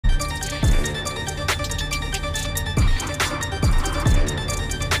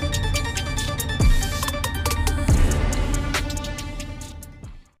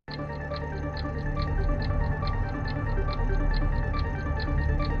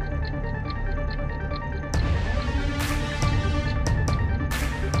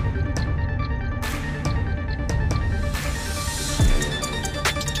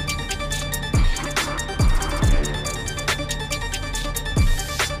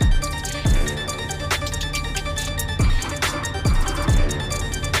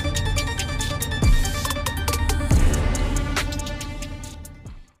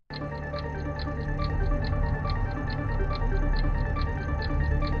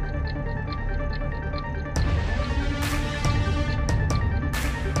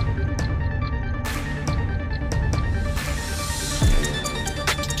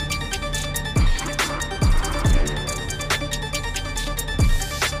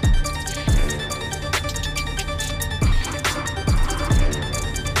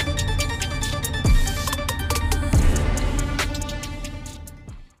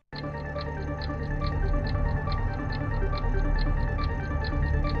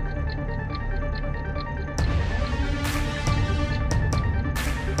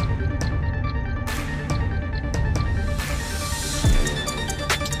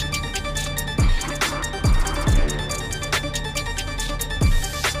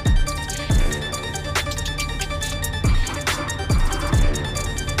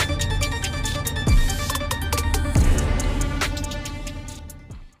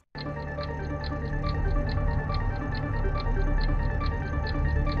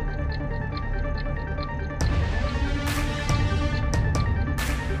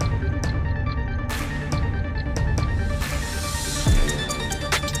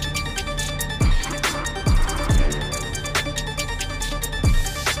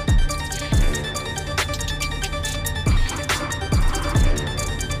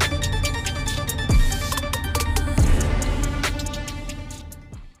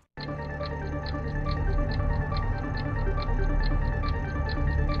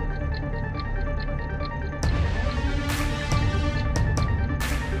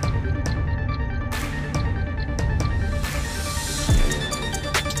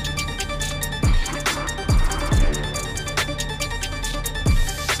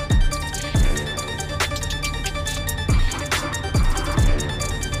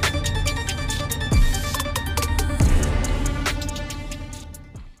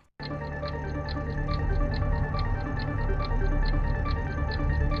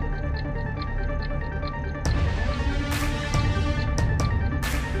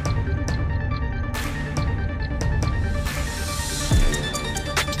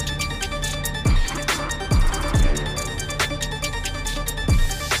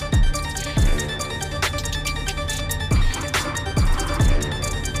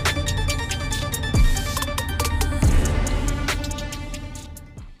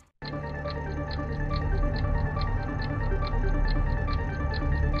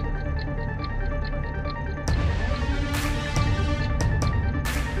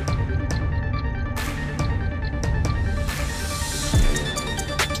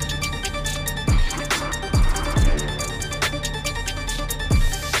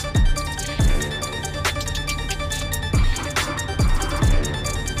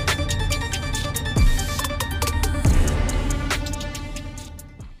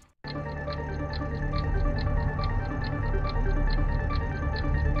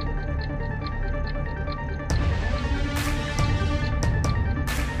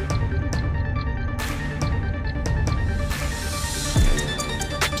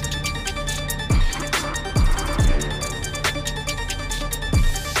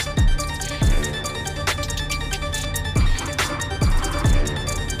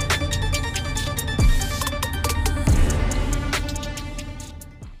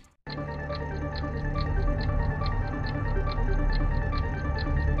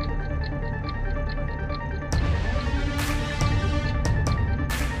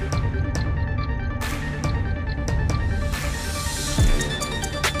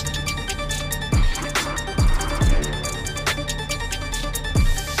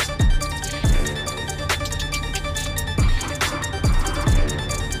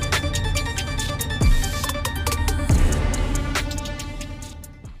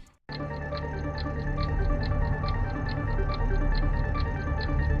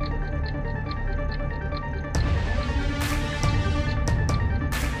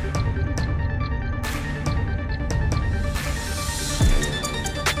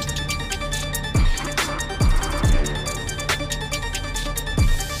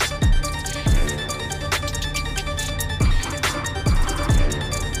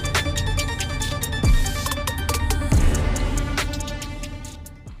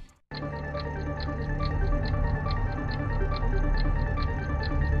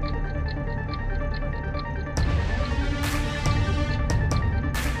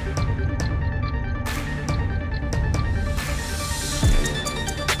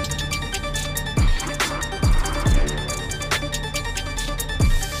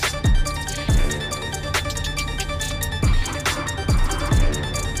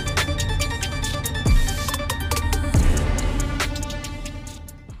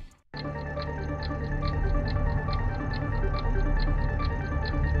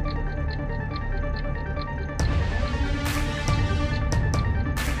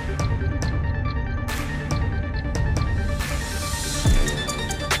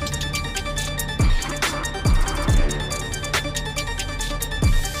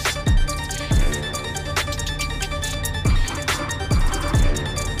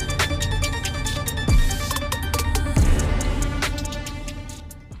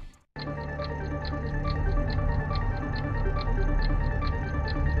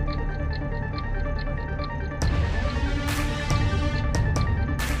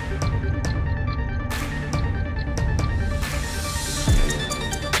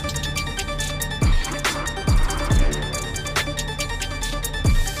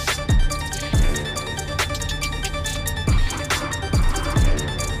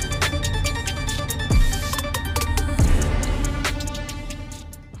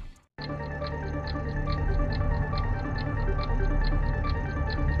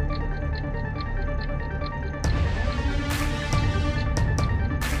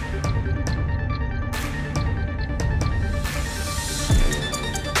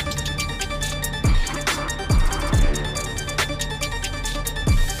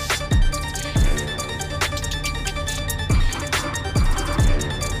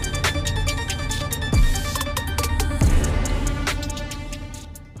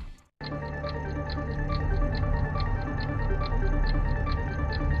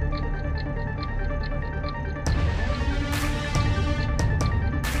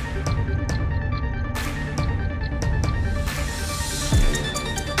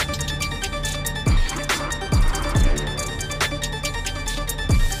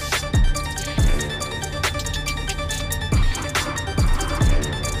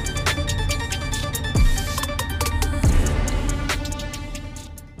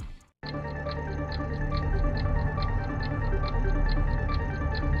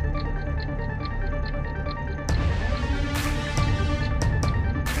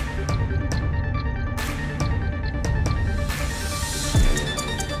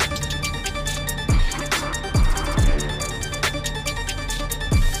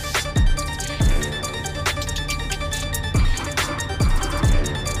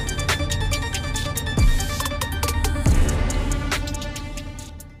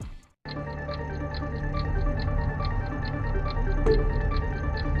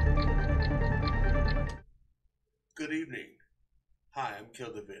Good evening. Hi, I'm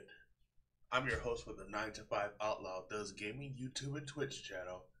Kildavit. I'm your host for the 9 to 5 Outlaw Does Gaming YouTube and Twitch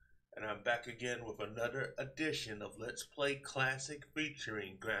channel, and I'm back again with another edition of Let's Play Classic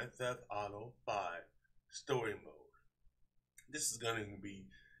featuring Grand Theft Auto 5 Story Mode. This is going to be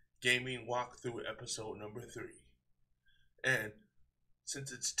Gaming Walkthrough episode number 3. And since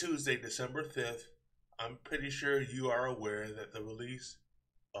it's Tuesday, December 5th, I'm pretty sure you are aware that the release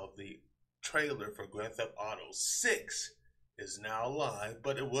of the trailer for Grand Theft Auto 6 is now live,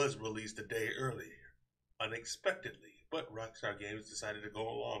 but it was released a day early, unexpectedly, but Rockstar Games decided to go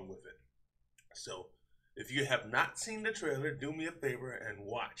along with it. So, if you have not seen the trailer, do me a favor and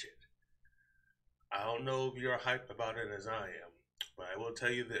watch it. I don't know if you're hyped about it as I am, but I will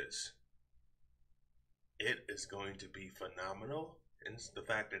tell you this. It is going to be phenomenal, and it's the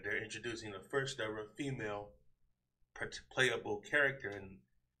fact that they're introducing the first ever female playable character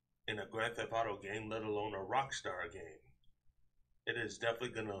in a Grand Theft Auto game, let alone a Rockstar game. It is definitely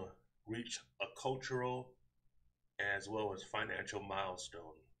going to reach a cultural as well as financial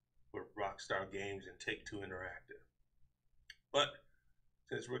milestone with Rockstar Games and Take-Two Interactive. But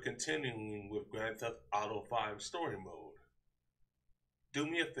since we're continuing with Grand Theft Auto 5 Story Mode, do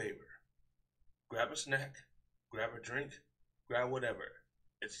me a favor. Grab a snack, grab a drink, grab whatever.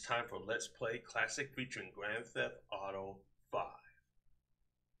 It's time for Let's Play Classic featuring Grand Theft Auto 5.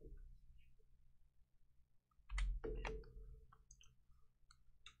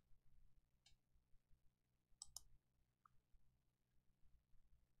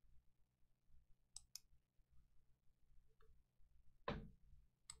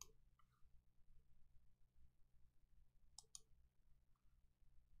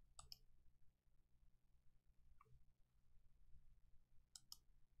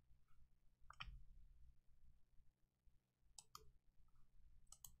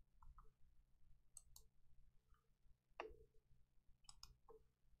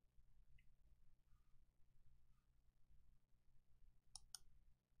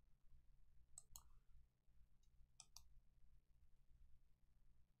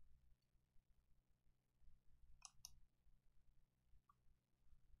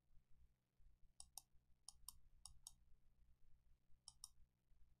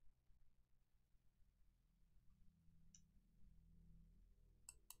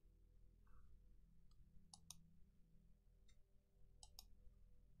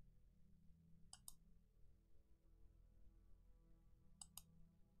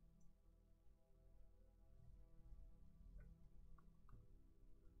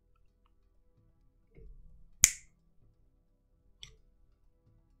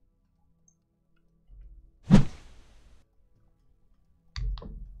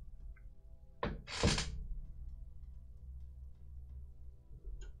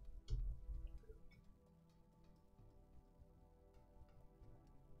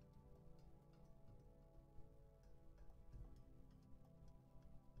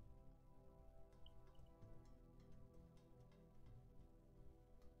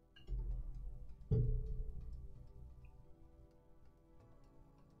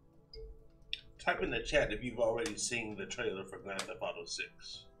 Type in the chat if you've already seen the trailer for Grand Theft Auto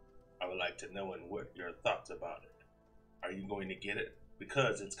 6. I would like to know and what your thoughts about it. Are you going to get it?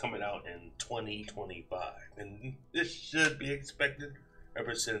 Because it's coming out in 2025. And this should be expected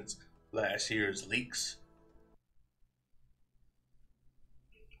ever since last year's leaks.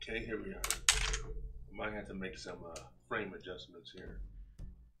 Okay, here we are. I might have to make some frame adjustments here,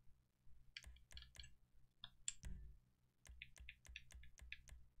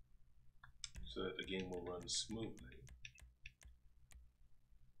 so that the game will run smoothly.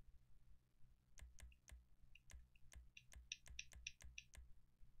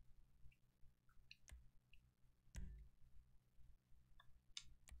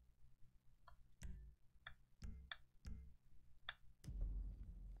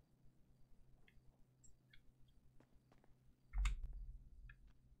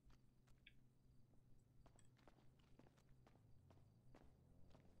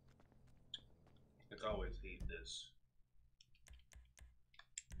 I always hate this.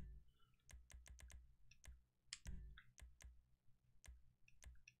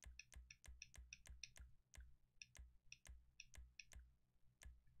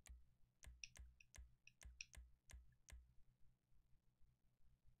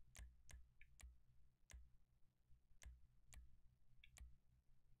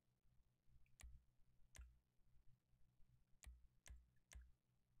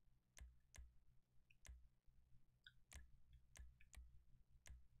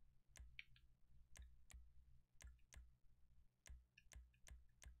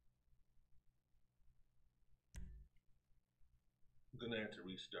 gonna have to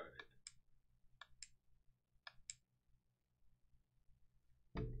restart it.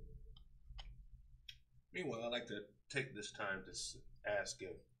 Meanwhile, I'd like to take this time to ask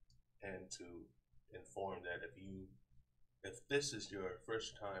if and to inform that if this is your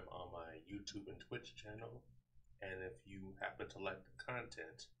first time on my YouTube and Twitch channel, and if you happen to like the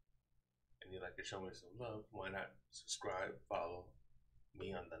content and you'd like to show me some love, why not subscribe, follow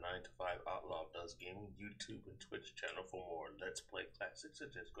me on the 9 to 5 Outlaw Does Gaming YouTube and Twitch channel for more Let's Play classics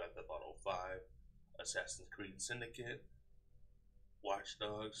such as Grand Theft Auto 5, Assassin's Creed Syndicate, Watch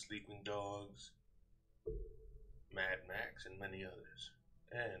Dogs, Sleeping Dogs, Mad Max, and many others.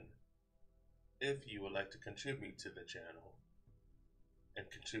 And if you would like to contribute to the channel and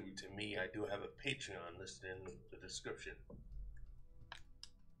contribute to me, I do have a Patreon listed in the description.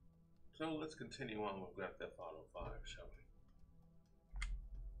 So let's continue on with Grand Theft Auto 5, shall we?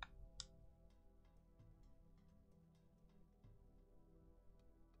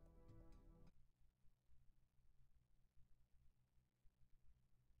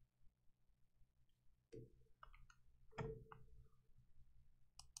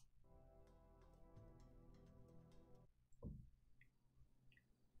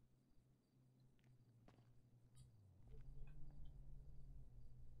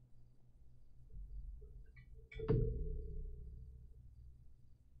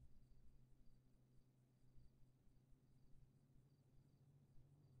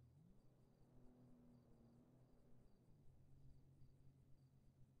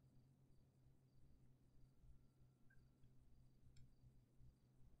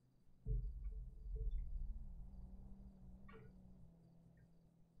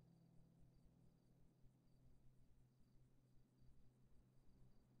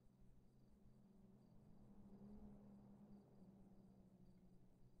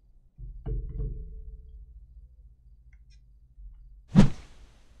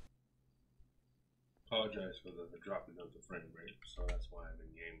 Apologize for the dropping of the frame rate, so that's why I'm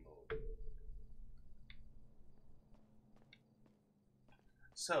in game mode.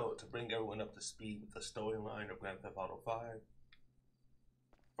 So, to bring everyone up to speed with the storyline of Grand Theft Auto 5,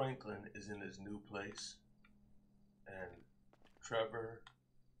 Franklin is in his new place, and Trevor,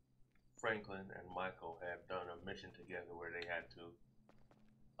 Franklin, and Michael have done a mission together where they had to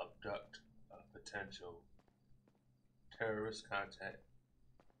abduct a potential terrorist contact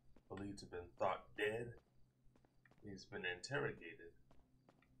believed to have been thought dead. He's been interrogated,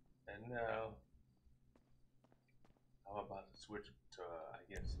 and now I'm about to switch to, I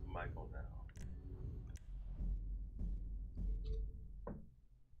guess, Michael now.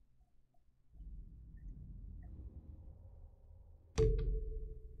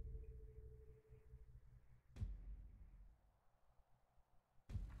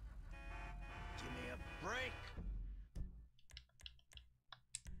 Give me a break.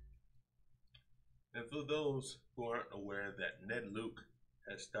 And for those who aren't aware that Ned Luke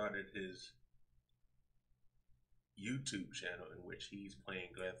has started his YouTube channel in which he's playing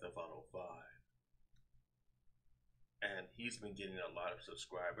Grand Theft Auto 5. And he's been getting a lot of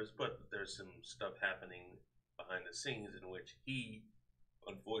subscribers, but there's some stuff happening behind the scenes in which he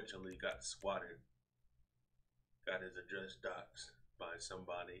unfortunately got swatted, got his address doxed by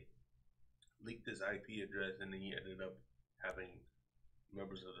somebody, leaked his IP address, and then he ended up having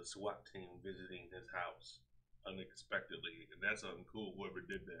members of the SWAT team visiting his house unexpectedly, and that's uncool, whoever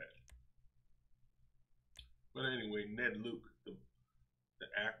did that. But anyway, Ned Luke, the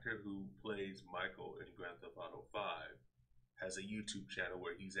actor who plays Michael in Grand Theft Auto 5, has a YouTube channel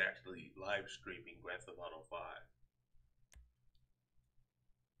where he's actually live streaming Grand Theft Auto 5.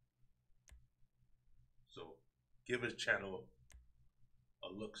 So give his channel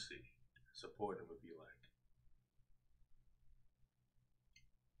a look-see. Support him if you like.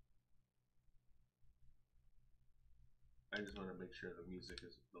 I just want to make sure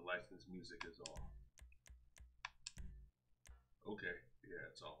the licensed music is all. Okay, yeah,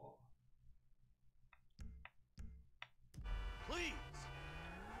 it's all. Please.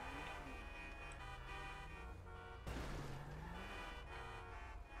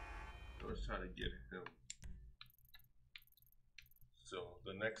 Let's try to get him. So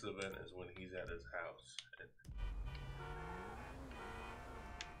the next event is when he's at his house, and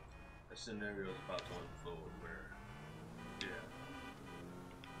a scenario is about to unfold where, yeah.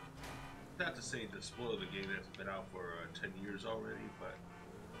 Not to say to spoil the game that's been out for 10 years already, but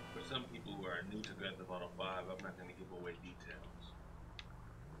for some people who are new to Grand Theft Auto 5, I'm not going to give away details.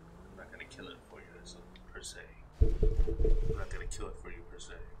 I'm not going to kill it for you per se. I'm not going to kill it for you per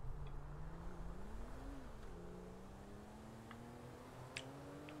se.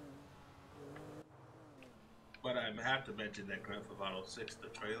 But But I have to mention that Grand Theft Auto 6, the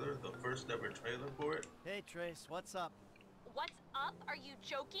trailer, the first ever trailer for it. Hey, Trace, what's up? What's up? Are you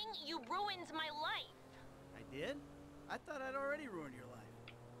joking? You ruined my life. I did? I thought I'd already ruined your life.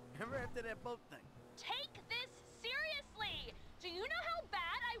 Remember after that boat thing? Take this seriously. Do you know how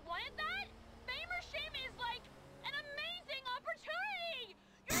bad I wanted that? Fame or shame is like an amazing opportunity.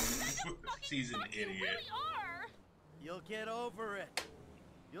 You're such a fucking She's an fuck, you idiot. really are. You'll get over it.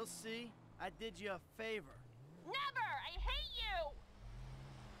 You'll see. I did you a favor. Never. I hate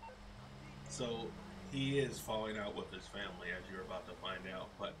you. So he is falling out with his family, as you're about to find out.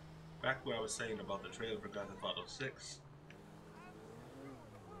 But back what I was saying about the trailer for Grand Theft Auto 6,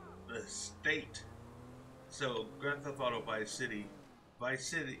 the state. So Grand Theft Auto Grand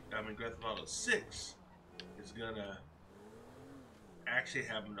Theft Auto 6 is gonna actually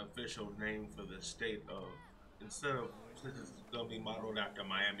have an official name for the state of, since it's gonna be modeled after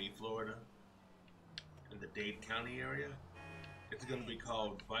Miami, Florida, in the Dade County area, it's gonna be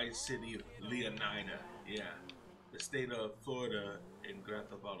called Vice City Leonida. Yeah, the state of Florida in Grand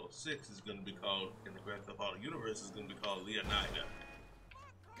Theft Auto 6 is gonna be called, in the Grand Theft Auto universe, is gonna be called Leonida.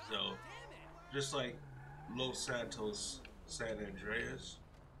 So, just like Los Santos, San Andreas,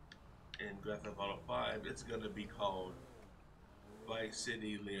 in Grand Theft Auto 5, it's gonna be called Vice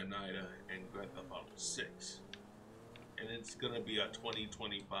City Leonida in Grand Theft Auto 6. And it's gonna be a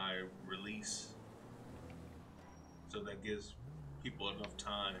 2025 release. So that gives people enough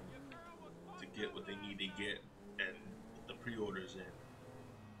time to get what they need to get and put the pre-orders in.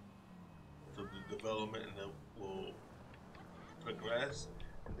 So the development will progress,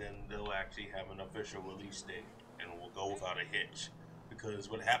 and then they'll actually have an official release date, and it will go without a hitch. Because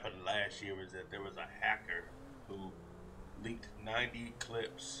what happened last year is that there was a hacker who leaked 90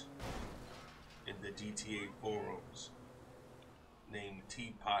 clips in the GTA forums named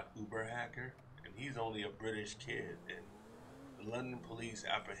Teapot Uber Hacker, and he's only a British kid, and the London police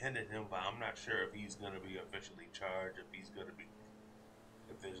apprehended him, but I'm not sure if he's going to be officially charged, if there's going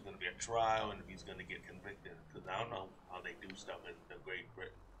to be a trial, and if he's going to get convicted, because I don't know how they do stuff in the Great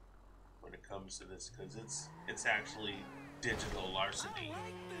Britain when it comes to this, because it's actually digital larceny.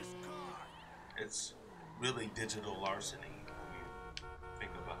 It's really digital larceny when you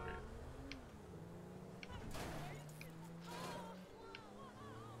think about it.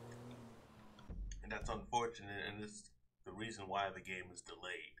 And that's unfortunate, and it's the reason why the game is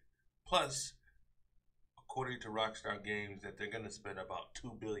delayed. Plus, according to Rockstar Games, that they're going to spend about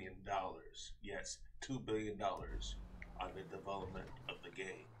 $2 billion. Yes, $2 billion on the development of the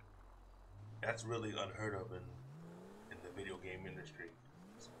game. That's really unheard of in the video game industry.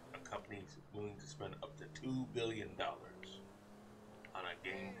 A company's willing to spend up to $2 billion on a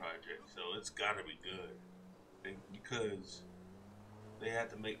game project, so it's got to be good. Because they have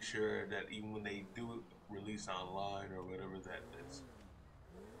to make sure that even when they do release online or whatever, that it's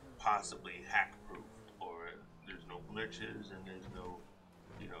possibly hack-proof, or there's no glitches and there's no,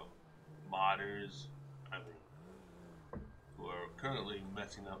 modders, who are currently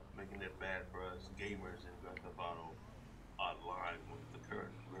messing up, making it bad for us gamers in Grand Theft Auto Online with the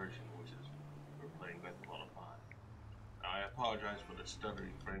current version, which is we're playing Grand Theft Auto 5. I apologize for the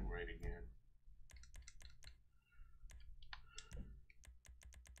stuttering frame rate again.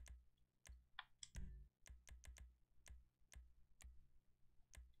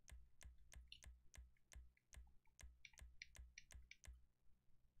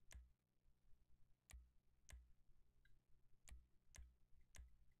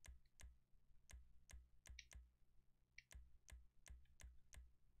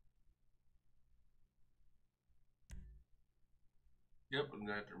 Yep, I'm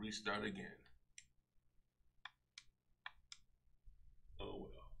gonna have to restart again. Oh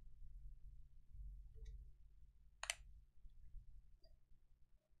well.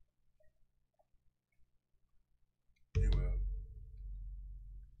 Anyway,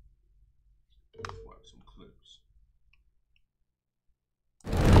 let's watch some clips.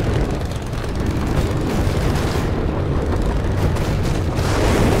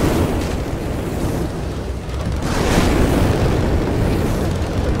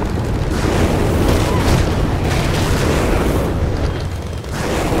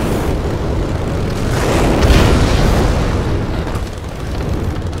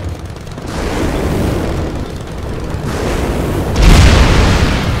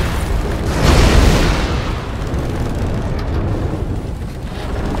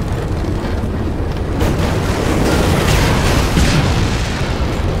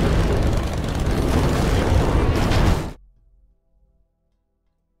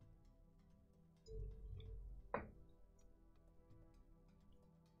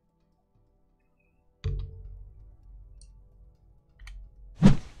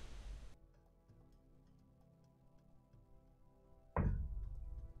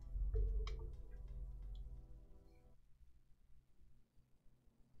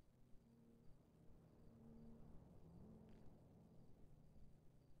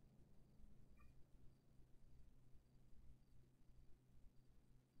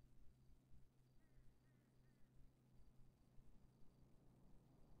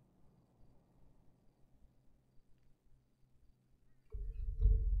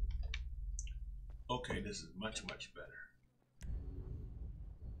 Okay, this is much, much better.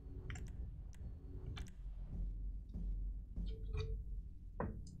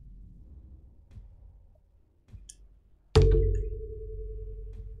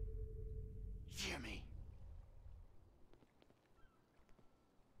 Jimmy.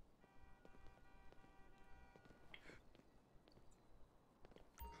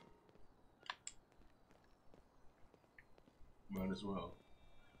 Might as well.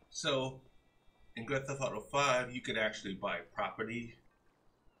 So, in Grand Theft Auto 5, you could actually buy property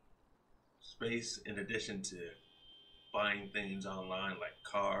space in addition to buying things online like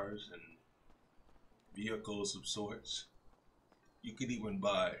cars and vehicles of sorts. You could even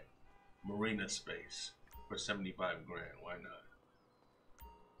buy marina space for 75 grand. Why not?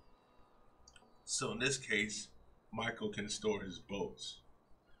 So in this case, Michael can store his boats.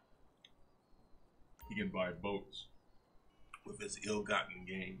 He can buy boats with his ill-gotten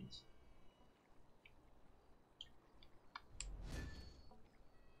gains.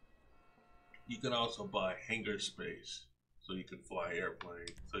 You can also buy hangar space so you can fly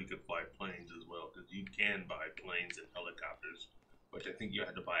airplanes, so you can fly planes as well, because you can buy planes and helicopters, which I think you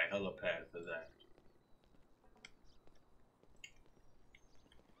have to buy a helipad for that.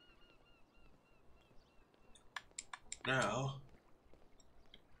 Now,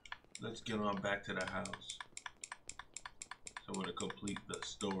 let's get on back to the house. So I'm going to complete the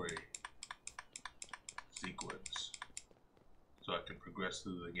story sequence so I can progress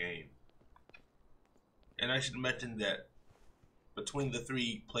through the game. And I should mention that between the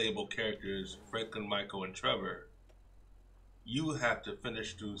three playable characters, Franklin, Michael, and Trevor, you have to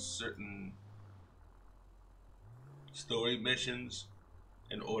finish through certain story missions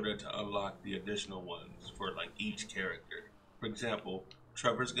in order to unlock the additional ones for like each character. For example,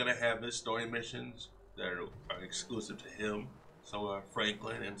 Trevor's gonna have his story missions that are exclusive to him, so are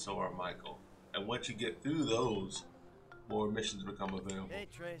Franklin and so are Michael. And once you get through those, more missions become available. Hey,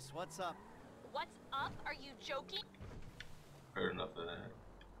 Trace, what's up? What's up? Are you joking? Heard enough of that.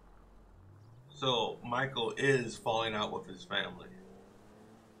 So Michael is falling out with his family,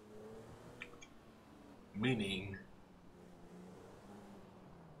 meaning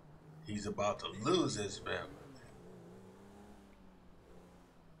he's about to lose his family.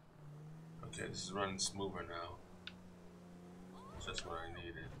 Okay, this is running smoother now. Just what I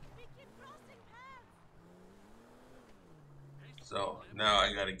needed. So now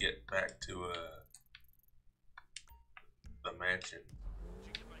I gotta get back to the mansion.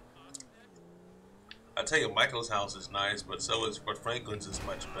 I tell you, Michael's house is nice, but so is Franklin's is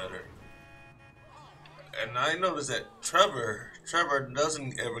much better. And I noticed that Trevor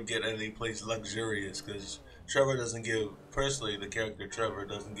doesn't ever get any place luxurious, because Trevor doesn't give, personally, the character Trevor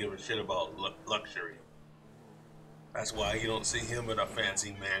doesn't give a shit about luxury. That's why you don't see him in a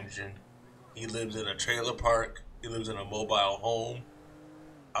fancy mansion. He lives in a trailer park. He lives in a mobile home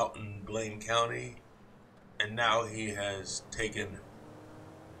out in Blaine County. And now he has taken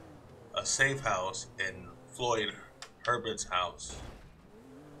a safe house in Floyd Herbert's house.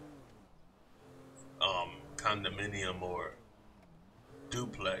 Condominium or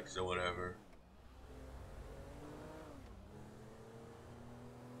duplex or whatever.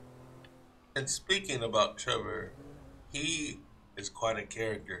 And speaking about Trevor, he is quite a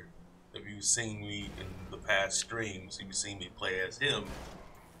character. If you've seen me in the past streams, if you've seen me play as him,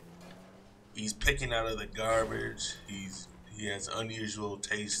 he's picking out of the garbage. He has unusual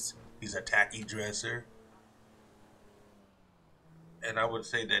tastes. He's a tacky dresser. And I would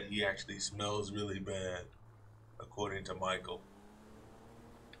say that he actually smells really bad, according to Michael.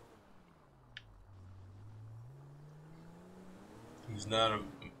 He's not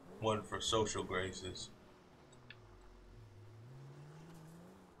one for social graces.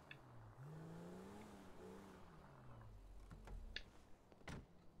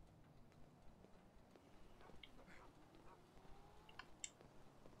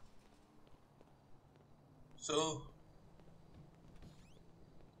 So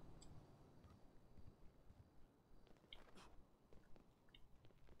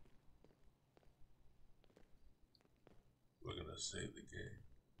we're gonna save the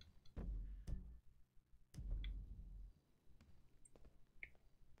game.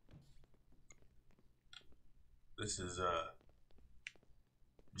 This is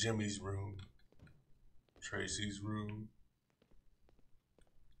Jimmy's room, Tracy's room,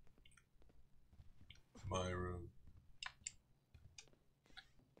 my room.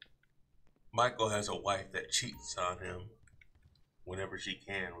 Michael has a wife that cheats on him whenever she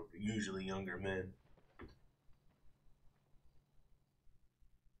can, with usually younger men.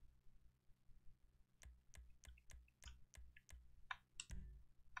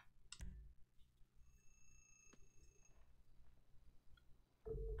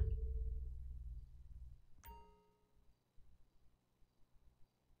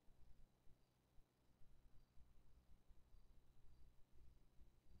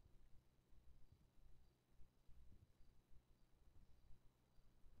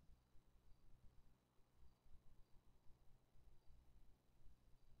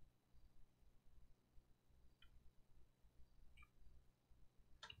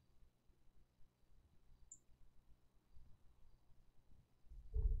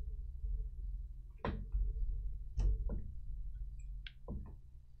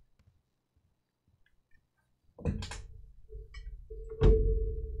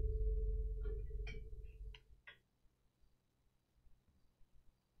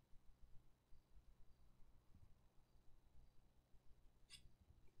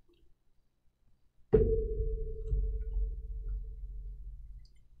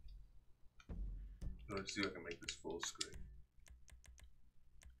 Let's see if I can make this full screen.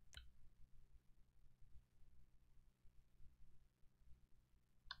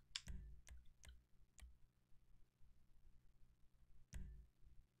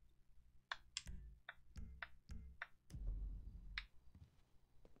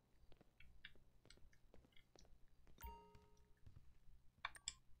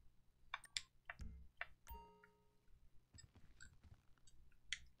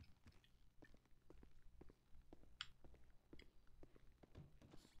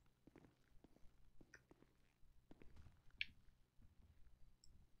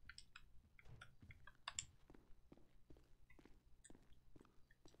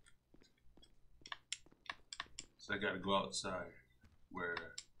 So I gotta go outside where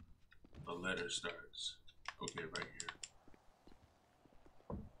the letter starts. Okay, right here.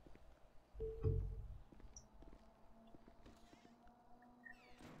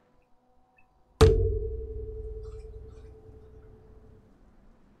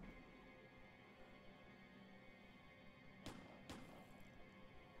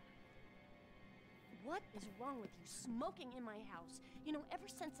 What is wrong with you smoking in my house? You know, ever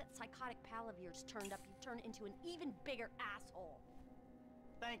since that psychotic pal of yours turned up, you've turned into an even bigger asshole.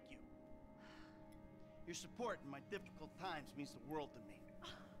 Thank you. Your support in my difficult times means the world to me.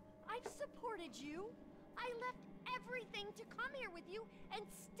 I've supported you. I left everything to come here with you, and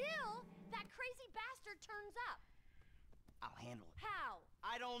still, that crazy bastard turns up. I'll handle it. How?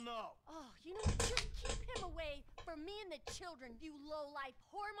 I don't know. Oh, you know what? Just keep him away from me and the children, you low-life,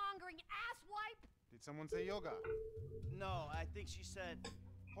 whoremongering asswipe. Did someone say yoga? No, I think she said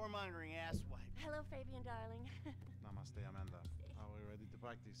whoremongering asswipe. Hello, Fabian, darling. Namaste, Amanda. Are we ready to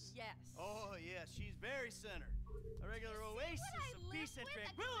practice? Yes. Oh, yeah, she's very centered. A regular oasis of peace and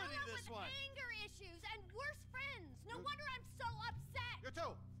tranquility, this one. Anger issues and worse friends. No wonder I'm so upset. You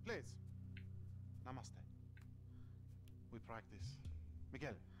too, please. Namaste. We practice.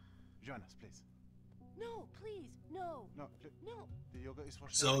 Miguel, join us, please. No, please, no. No, No. the yoga is for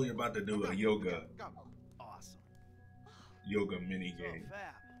So you're about to do a yoga Come. Awesome. mini So, game.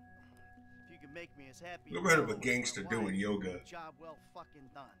 Fab, if you can make me as happy You as ever heard of a my gangster wife, doing yoga? Job well fucking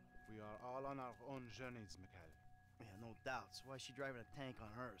done. We are all on our own journeys, Miguel. Yeah, no doubts. Why is she driving a tank on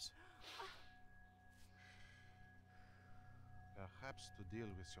hers? Perhaps to deal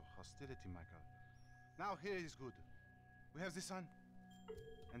with your hostility, Michael. Now here is good. We have the sun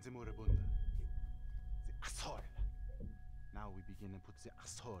and the moribunda. The asshole. Now we begin and put the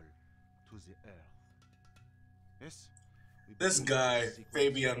asshole to the earth. Yes? We This begin guy, with the sequence.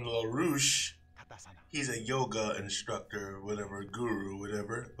 Fabian LaRouche, Tadasana. he's a yoga instructor, whatever, guru,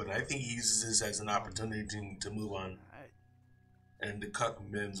 whatever. But I think he uses this as an opportunity to move on All right. and to cuck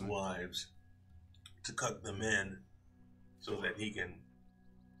men's wives. To cuck the men so that he can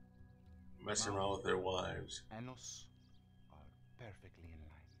mess around with their wives. Anos are perfectly in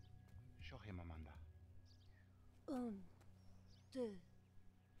line. Show him, Amanda. 1, 2, 3.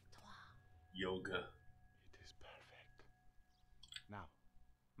 Yoga. It is perfect. Now,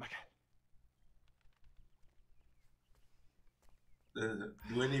 Michael.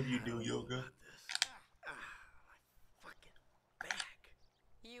 Do any of you do yoga? My fucking back.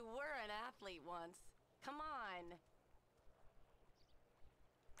 You were an athlete once. Come on.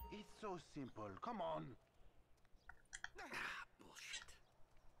 It's so simple. Come on. Bullshit.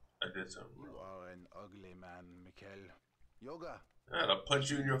 I did something You wrong. are an ugly man, Michael. Yoga. I gotta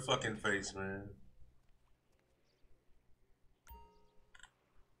punch you in your fucking face, man.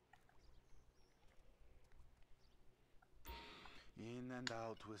 In and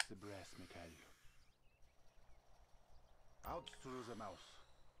out with the breath, Michael. Out through the mouth.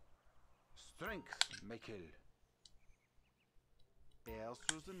 Strength, Michael. Air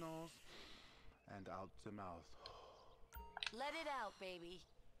through the nose and out the mouth. Let it out, baby.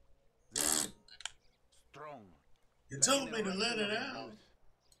 There. Strong. You told me to let it out.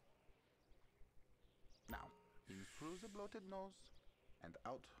 Now, in through the bloated nose and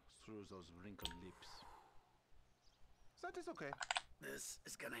out through those wrinkled lips. That is okay. This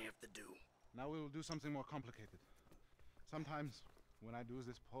is gonna have to do. Now we will do something more complicated. Sometimes, when I do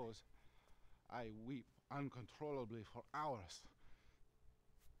this pose, I weep uncontrollably for hours.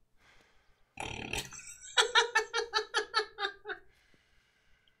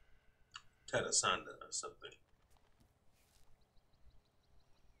 Tadasana or something.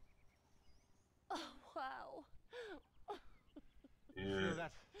 Oh, wow. Yeah. Feel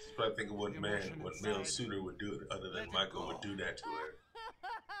that? That's what I think of what The man, emotion what male inside. suitor would do, other than Let it Michael go. would do that to her.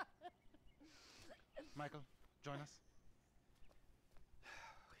 Michael, join us.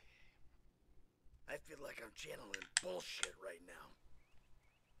 I feel like I'm channeling bullshit right now.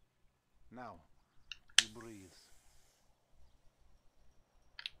 Now, breathe.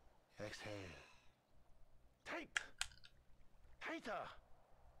 Exhale. Tight! Tighter!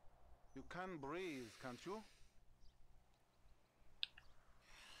 You can breathe, can't you?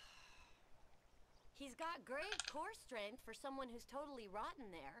 He's got great core strength for someone who's totally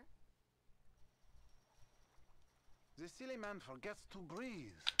rotten there. The silly man forgets to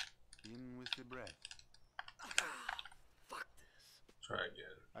breathe. In with the breath. Fuck this. Try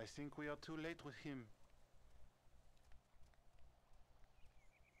again. I think we are too late with him.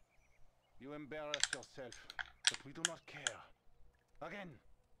 You embarrass yourself, but we do not care. Again.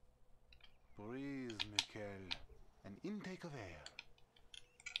 Breathe, Mikhail. An intake of air.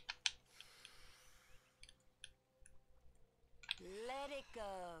 Let it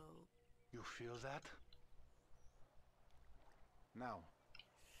go. You feel that? Now,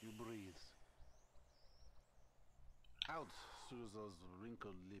 you breathe. Out through those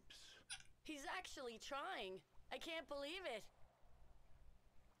wrinkled lips. He's actually trying. I can't believe it.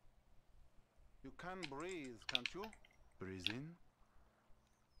 You can breathe, can't you? Breathe in.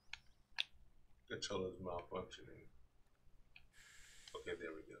 Controller's malfunctioning. Okay,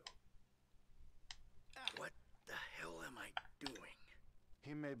 there we go. What the hell am I doing?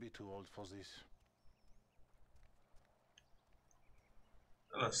 He may be too old for this.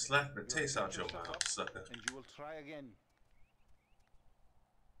 I'm gonna slap the taste out your Shut mouth, up, sucker. and you will try again.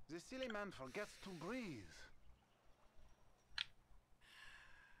 The silly man forgets to breathe.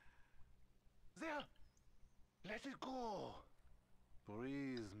 There! Let it go!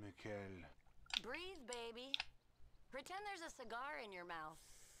 Breathe, Mikhail. Breathe, baby. Pretend there's a cigar in your mouth.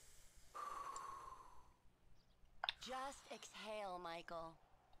 Just exhale, Michael.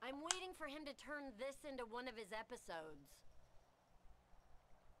 I'm waiting for him to turn this into one of his episodes.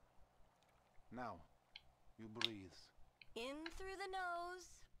 Now, you breathe. In through the nose.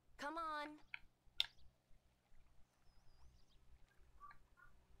 Come on.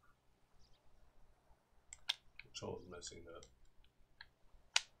 Control's messing up.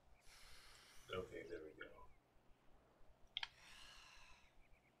 Okay, there we go.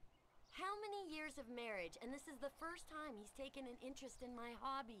 How many years of marriage, and this is the first time he's taken an interest in my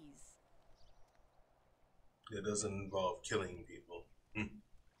hobbies. It doesn't involve killing people.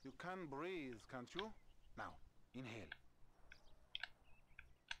 You can breathe, can't you? Now, inhale.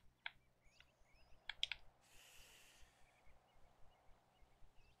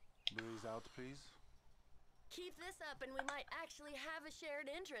 Breathe out, please. Keep this up and we might actually have a shared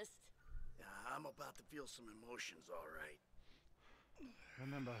interest. Yeah, I'm about to feel some emotions, all right.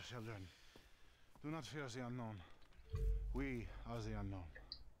 Remember, children, do not fear the unknown. We are the unknown.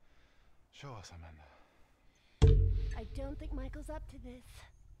 Show us, Amanda. I don't think Michael's up to this.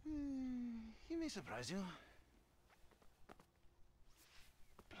 He may surprise you.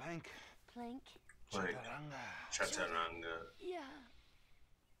 Plank. Plank? Like Chaturanga. Chaturanga. Yeah.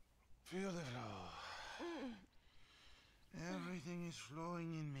 Feel the flow. Everything is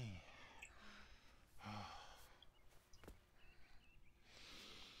flowing in me.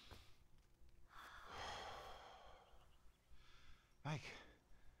 Mike,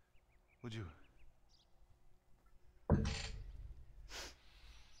 would you?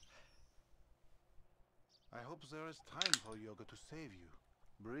 I hope there is time for yoga to save you.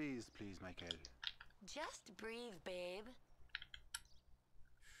 Breathe, please, Michael. Just breathe, babe.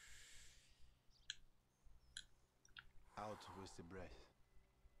 Out with the breath.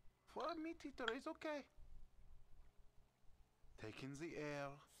 For a meat eater, it's okay. Take in the air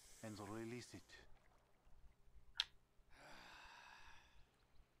and release it.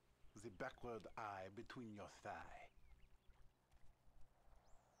 The backward eye between your thigh.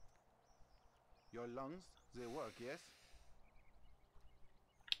 Your lungs, they work, yes?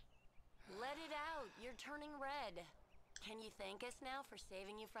 Let it out. You're turning red. Can you thank us now for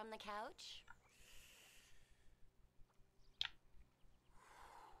saving you from the couch?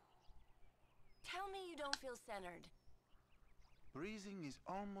 Tell me you don't feel centered. Breathing is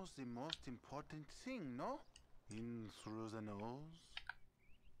almost the most important thing, no? In through the nose.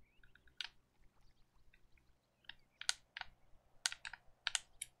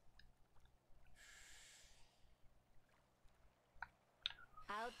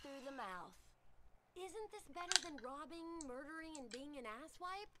 Out through the mouth. Isn't this better than robbing, murdering, and being an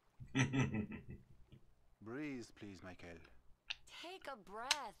asswipe? Breathe, please, Michael. Take a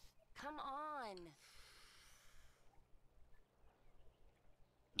breath. Come on.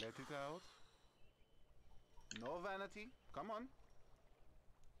 Let it out. No vanity. Come on.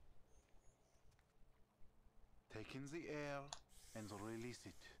 Take in the air and release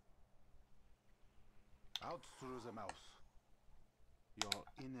it. Out through the mouth. Your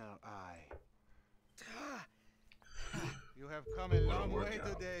inner eye. You have come a long way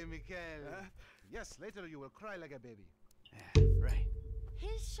workout. today, Mikhail. Yes, later you will cry like a baby. Yeah, right.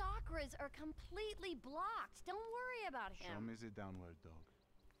 His chakras are completely blocked. Don't worry about Show him. me the downward dog.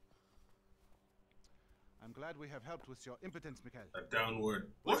 I'm glad we have helped with your impotence, Mikhail. A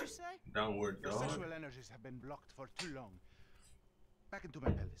downward What'd what? you say? Downward Your dog. sexual energies have been blocked for too long. Back into my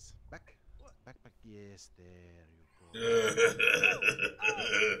pelvis. Back. Back. Yes, there you go.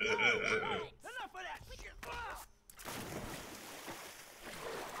 Enough of that shit!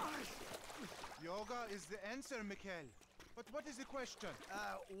 Yoga is the answer, Mikhail. But what is the question?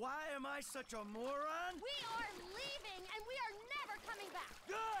 Why am I such a moron? We are leaving, and we are never coming back.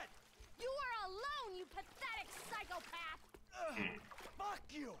 Good! You are alone, you pathetic psychopath. Fuck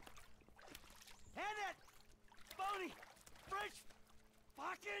you! And that phony French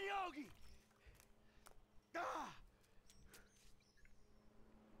fucking yogi! Ah!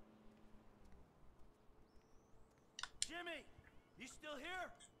 Jimmy, you still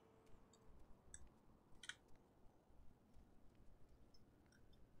here?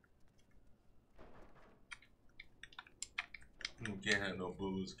 Can't have no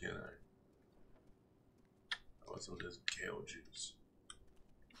booze, can I? I want some of this kale juice.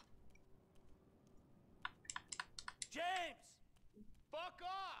 James! Fuck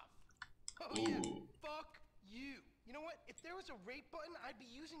off! Oh Ooh. yeah, fuck you. You know what? If there was a rape button, I'd be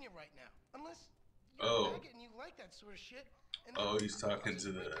using it right now. Unless you're Oh. a faggot and you like that sort of shit. And Oh, then he's talking I'll just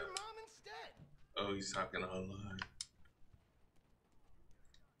to rape the- your mom instead. Oh, he's talking online.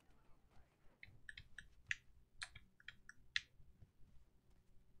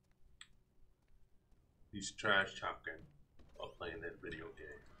 He's trash talking while playing that video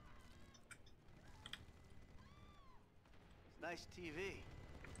game. It's nice TV.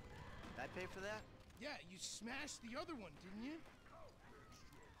 Did I pay for that? Yeah, you smashed the other one, didn't you?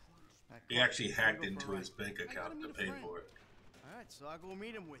 He actually hacked Go for into a his ride. bank I gotta account to meet a pay friend. for it. All right, so I'll go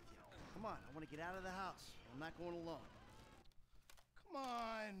meet him with you. Come on, I want to get out of the house. I'm not going alone. Come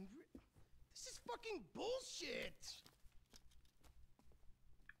on. This is fucking bullshit.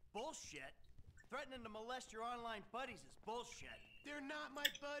 Bullshit? Threatening to molest your online buddies is bullshit. They're not my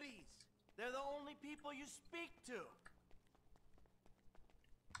buddies. They're the only people you speak to.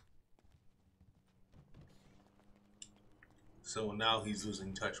 So now he's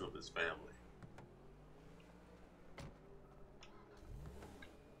losing touch with his family.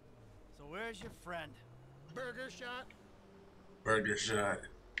 So where's your friend? Burger shot. Burger shot.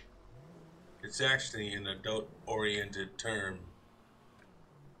 It's actually an adult-oriented term,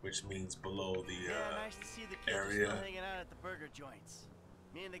 which means below the Yeah, nice to see the kids are area. still hanging out at the burger joints.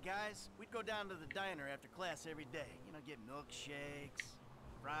 Me and the guys, we'd go down to the diner after class every day. You know, get milkshakes,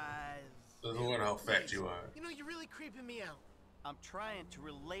 fries. Doesn't matter how fat you are. You know, you're really creeping me out. I'm trying to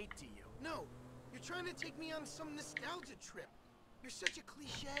relate to you. No, you're trying to take me on some nostalgia trip. You're such a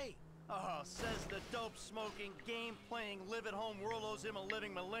cliche. Oh, says the dope-smoking, game-playing, live-at-home world owes him a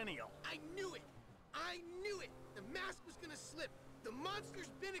living millennial. I knew it. I knew it. The mask was gonna slip. The monster's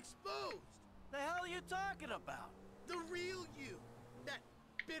been exposed. The hell are you talking about? The real you. That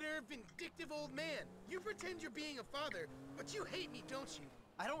bitter, vindictive old man. You pretend you're being a father, but you hate me, don't you?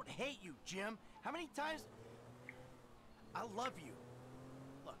 I don't hate you, Jim. How many times... I love you.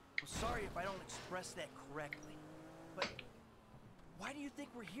 Look, I'm sorry if I don't express that correctly, but why do you think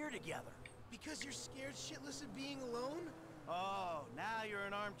we're here together? Because you're scared shitless of being alone? Oh, now you're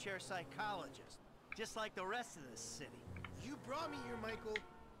an armchair psychologist, just like the rest of this city. You brought me here, Michael.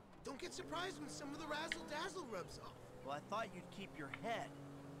 Don't get surprised when some of the razzle-dazzle rubs off. Well, I thought you'd keep your head.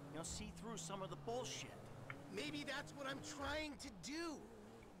 You know, see through some of the bullshit. Maybe that's what I'm trying to do.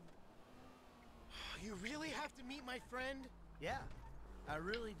 You really have to meet my friend? Yeah, I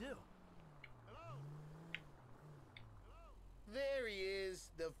really do. There he is,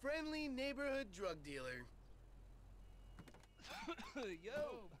 the friendly neighborhood drug dealer.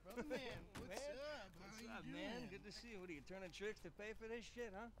 Yo, brother man, what's up? What's How up, you man? doing? Good to see you. What are you turning tricks to pay for this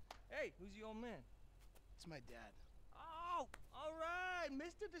shit, huh? Hey, who's your old man? It's my dad. Oh, all right,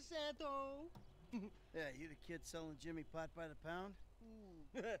 Mr. DeSanto. Yeah, you the kid selling Jimmy pot by the pound?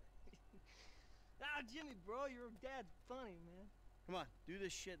 Jimmy, bro, your dad's funny, man. Come on, do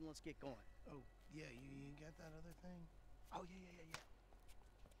this shit and let's get going. Oh, yeah, you got that other thing? Oh, yeah.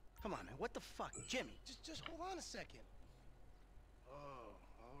 Come on, man, what the fuck? Jimmy! Just hold on a second. Oh,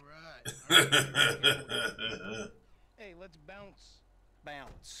 all right. Hey, let's bounce.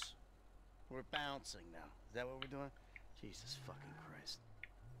 Bounce. We're bouncing now. Is that what we're doing? Jesus fucking Christ.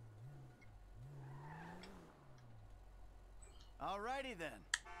 Alrighty then.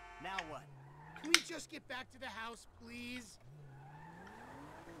 Now what? Can we just get back to the house, please?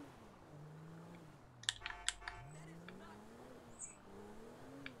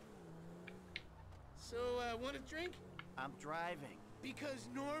 So, want a drink? I'm driving. Because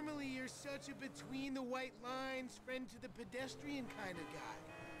normally you're such a between the white lines, friend to the pedestrian kind of guy.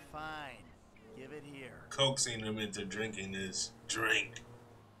 Fine. Give it here. Coaxing him into drinking this drink.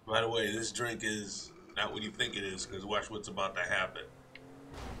 By the way, this drink is not what you think it is, because watch what's about to happen.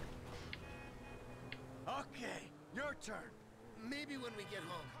 Okay, your turn. Maybe when we get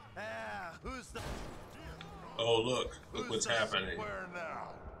home. Ah, who's the... Oh, look what's happening. Now?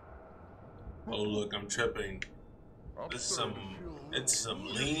 Oh, look, I'm tripping. It's some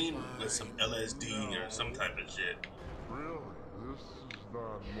lean with some LSD or some type of shit. Really? This is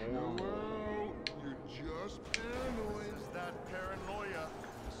not normal. You're just paranoid. Is that paranoia?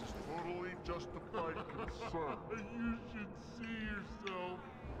 This is totally justified concern. You should see yourself.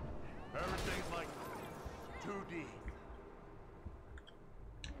 Everything's like 2D.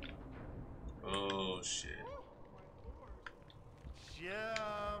 Oh, shit.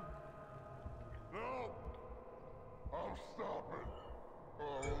 Yeah. No! I'll stop it.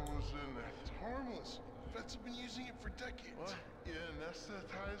 Oh, what was in there? It's harmless. Vets have been using it for decades. What? You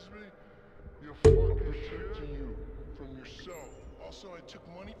anesthetize me? You're fucking Protecting you from yourself. Also, I took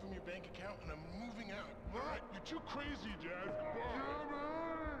money from your bank account and I'm moving out. Alright, you're too crazy, Dad. Goodbye.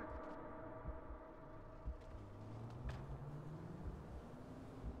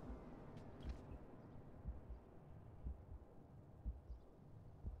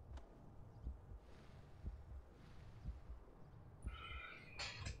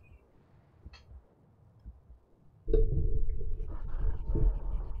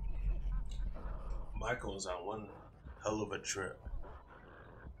 Michael's on one hell of a trip.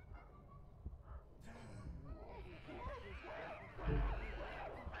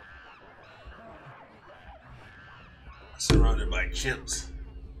 Surrounded by chimps.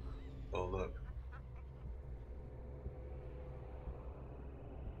 Oh, look.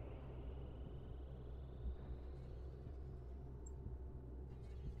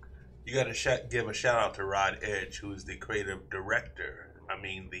 You gotta give a shout out to Rod Edge, who is the creative director. I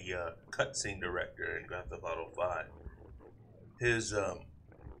mean, the cutscene director in Grand Theft Auto 5. His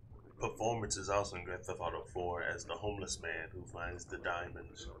performance is also in Grand Theft Auto 4 as the homeless man who finds the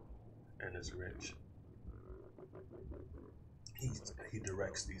diamonds and is rich. He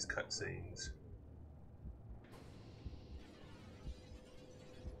directs these cutscenes.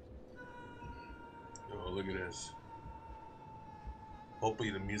 Oh, look at this. Hopefully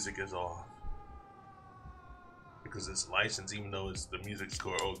the music is off. Because it's licensed, even though it's the music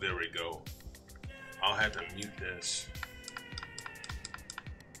score. Oh, there we go. I'll have to mute this.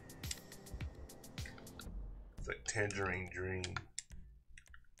 It's like Tangerine Dream.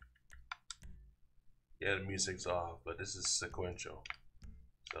 Yeah, the music's off, but this is sequential.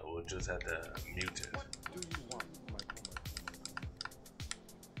 So we'll just have to mute it. What do you want, Michael?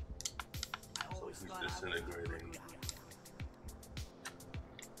 So he's disintegrating.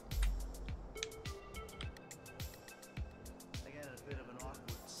 I got a bit of an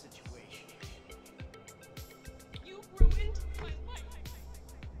awkward situation. You ruined my life.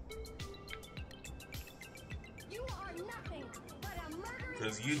 You are nothing but a murdering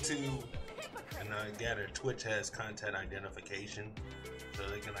Because YouTube hypocrite. and I gather Twitch has content identification, so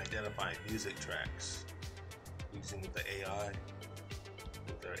they can identify music tracks using the AI,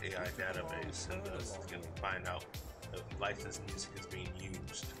 with their AI database, and thus can find out if licensed music is being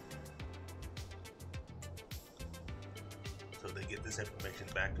used. So they get this information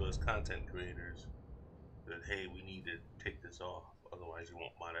back to us content creators that, hey, we need to take this off, otherwise you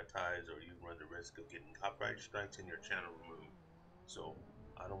won't monetize or you run the risk of getting copyright strikes and your channel removed. So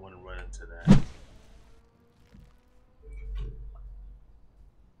I don't want to run into that.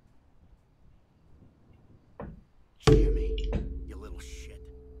 Jimmy, you little shit.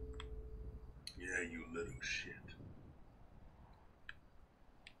 Yeah, you little shit.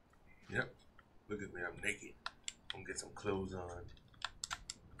 Yep. Look at me, I'm naked. I'm gonna get some clothes on.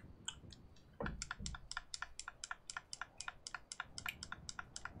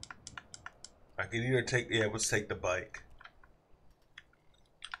 I can either take, yeah, let's take the bike.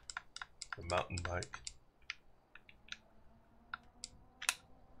 The mountain bike.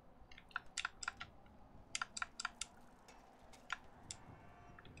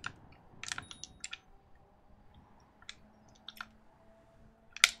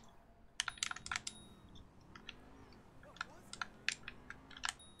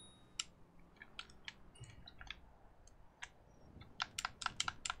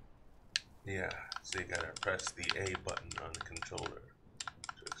 Yeah, so you gotta press the A button on the controller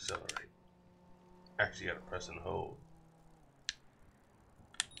to accelerate. Actually, you gotta press and hold.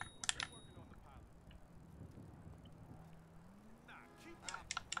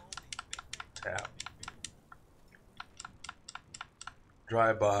 Tap.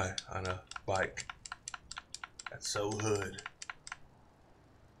 drive by on a bike. That's so hood.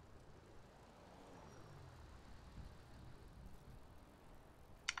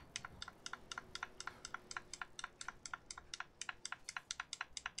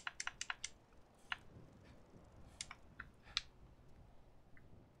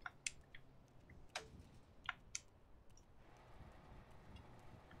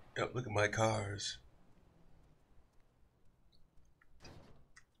 Yep, look at my cars.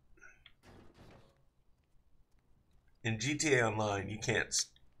 In GTA Online, you can't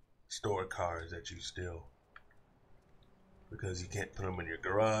store cars that you steal because you can't put them in your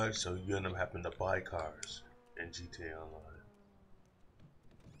garage, so you end up having to buy cars in GTA Online.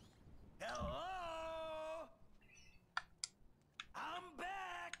 Hello? I'm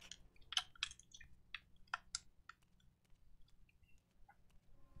back!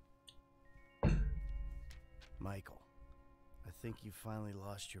 Michael, I think you finally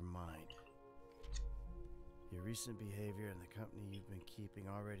lost your mind. Your recent behavior and the company you've been keeping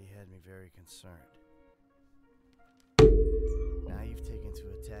already had me very concerned. Now you've taken to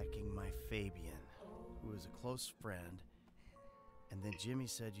attacking my Fabian, who is a close friend, and then Jimmy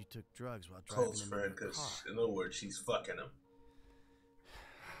said you took drugs while driving Close him friend, in your car. because in other words, she's fucking him.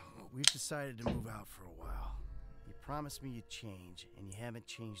 We've decided to move out for a while. You promised me you'd change, and you haven't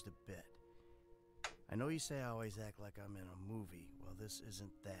changed a bit. I know you say I always act like I'm in a movie. Well, this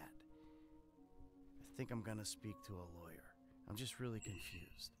isn't that. I think I'm gonna speak to a lawyer. I'm just really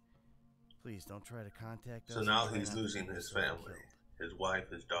confused. Please don't try to contact us. So now he's losing his family. His wife,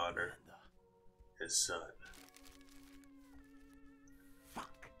 his daughter, his son. Fuck.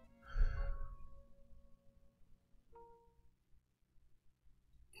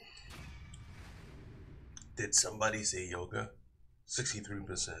 Did somebody say yoga?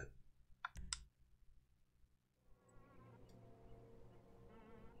 63%.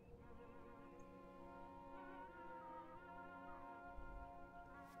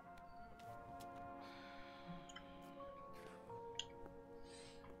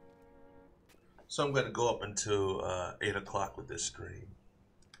 So I'm going to go up until 8 o'clock with this stream.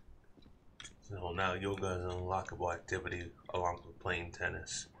 So now yoga is an unlockable activity along with playing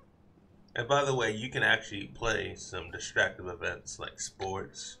tennis. And by the way, you can actually play some distractive events like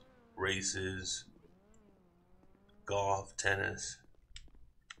sports, races, golf, tennis.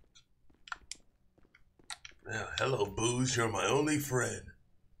 Now, hello, booze, you're my only friend.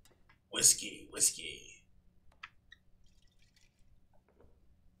 Whiskey, whiskey.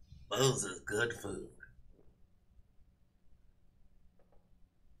 Booze is good food.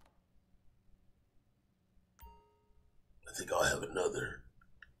 I think I'll have another.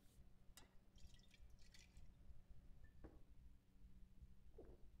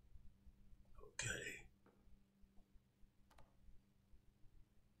 Okay.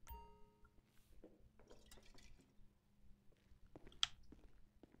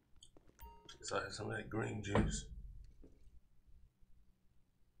 So I have some of that green juice.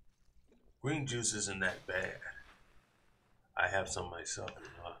 Green juice isn't that bad. I have some myself.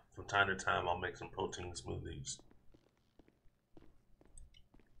 From time to time, I'll make some protein smoothies.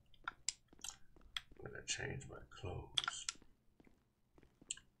 I'm gonna change my clothes.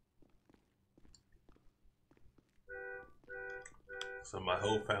 So my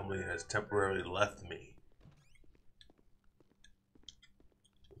whole family has temporarily left me.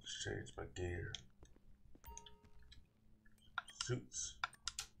 Let's change my gear. Suits.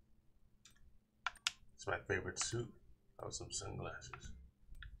 It's my favorite suit. Oh, some sunglasses.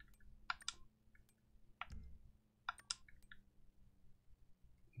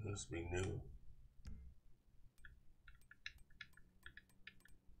 This be new.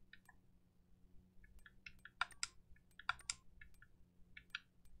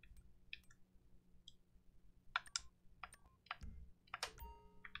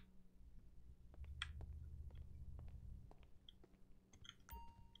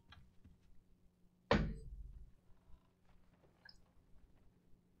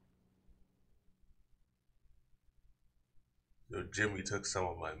 So Jimmy took some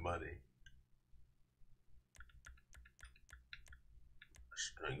of my money.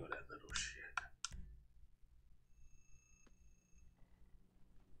 Strangle that little shit.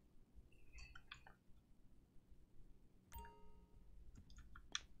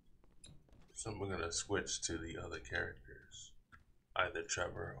 So we're gonna switch to the other characters, either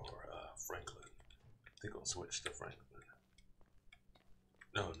Trevor or Franklin. I think I'll switch to Franklin.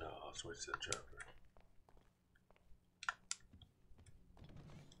 No, I'll switch to Trevor.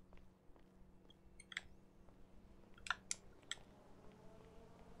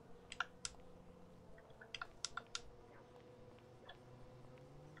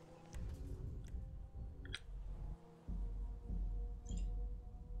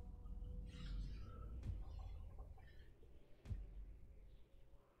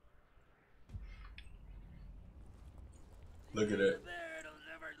 Look at it. It'll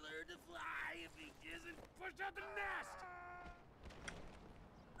never learn to fly if he isn't pushed out the nest.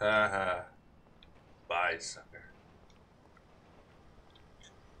 Haha. Bye, sucker.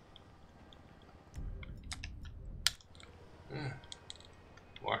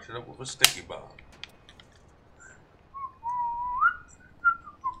 Wash it up with a sticky bomb.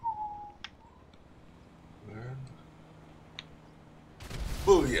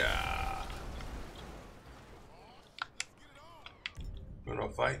 Booyah! Gonna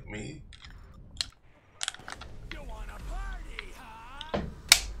fight me? You wanna party, huh?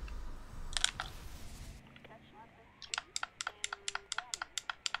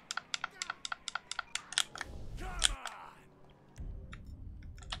 Come on!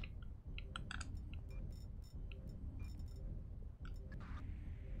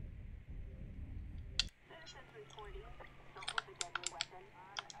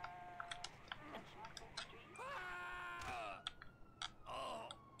 Oh,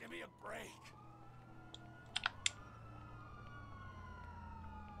 give me a break.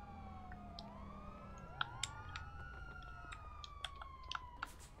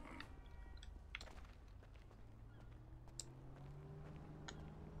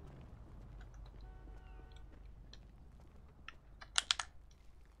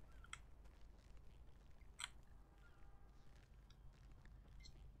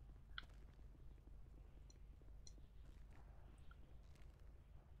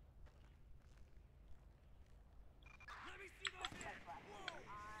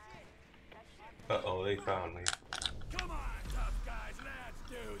 Uh-oh, they found me. Come on, tough guys, let's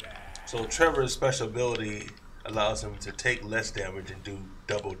do that. So Trevor's special ability allows him to take less damage and do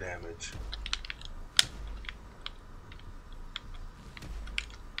double damage.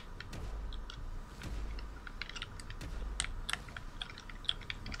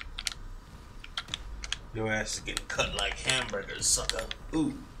 Your ass is getting cut like hamburgers, sucker.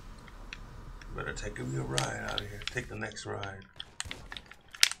 Ooh. Better take me a ride out of here. Take the next ride.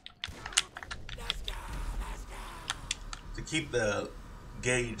 To keep the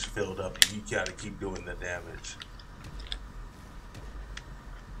gauge filled up, you gotta keep doing the damage.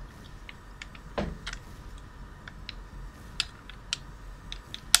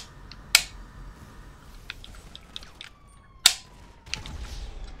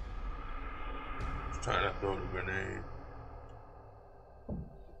 Just trying to throw the grenade.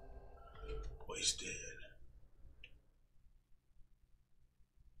 Wasted.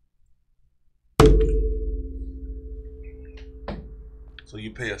 So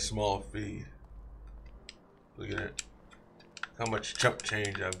you pay a small fee. Look at it. How much chump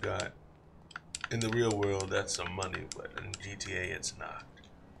change I've got. In the real world, that's some money, but in GTA, it's not.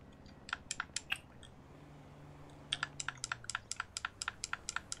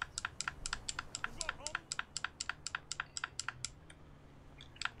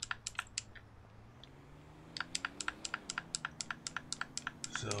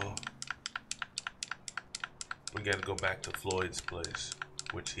 So we gotta go back to Floyd's place,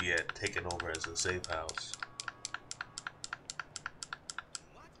 which he had taken over as a safe house.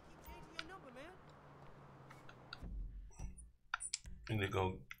 And to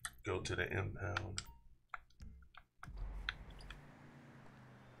go to the impound.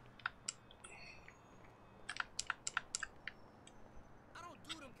 I don't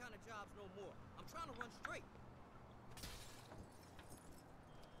do them kind of jobs no more. I'm trying to run straight.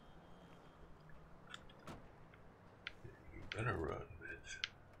 You better run, bitch.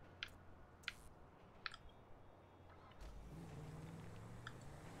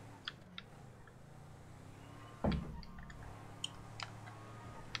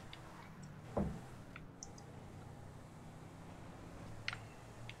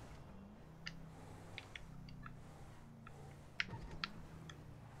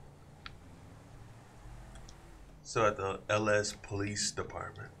 So at the LS Police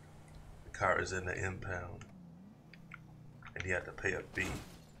Department, the car is in the impound, and you have to pay a fee.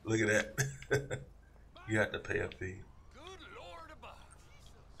 Look at that. You have to pay a fee. Good Lord above.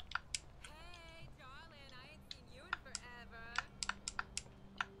 Hey, darling, I ain't seen you in forever.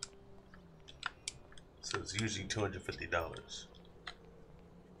 So it's usually $250.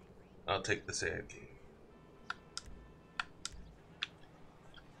 I'll take the sad key.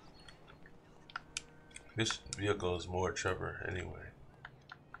 This vehicle is more Trevor anyway.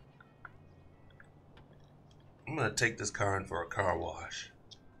 I'm gonna take this car in for a car wash.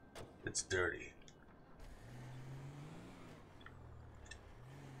 It's dirty.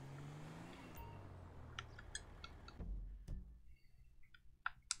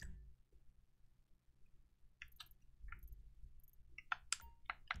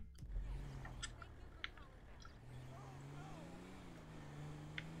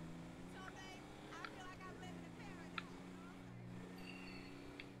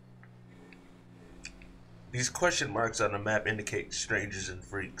 These question marks on the map indicate strangers and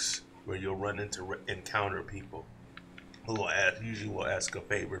freaks, where you'll run into encounter people who will usually will ask a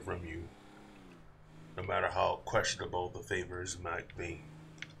favor from you, no matter how questionable the favors might be.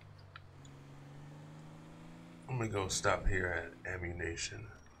 I'm gonna go stop here at ammunition.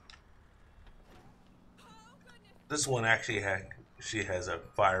 This one actually has a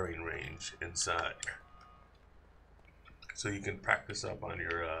firing range inside, so you can practice up on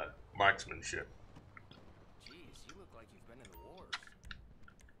your marksmanship. Jeez, you look like you've been in the wars.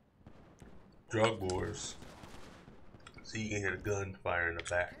 Drug wars. So you can hear the gun fire in the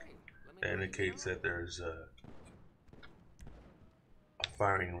back. That indicates that there's a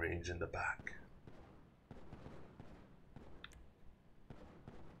firing range in the back.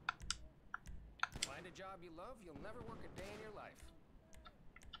 Find a job you love, you'll never work a day in your life.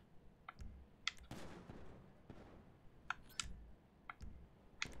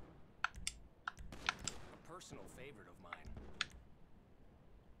 A personal favorite of mine.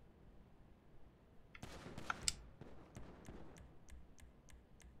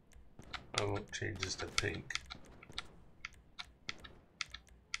 I won't change this to pink.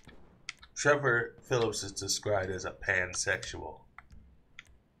 Trevor Phillips is described as a pansexual,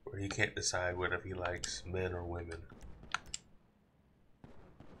 where he can't decide whether he likes men or women.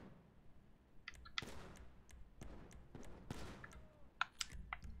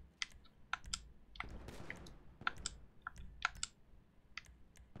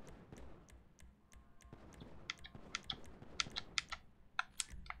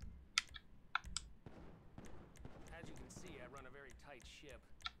 As you can see, I run a very tight ship.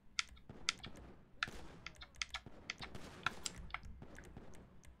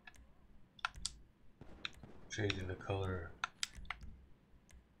 Changing the color.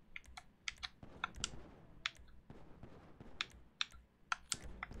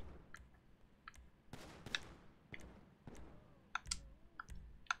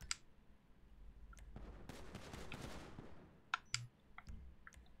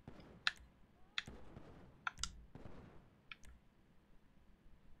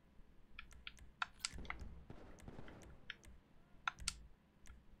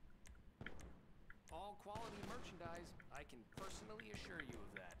 All quality merchandise, I can personally assure you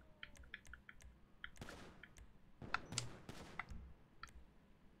of that.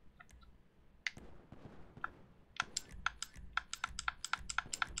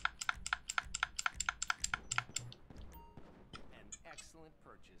 An excellent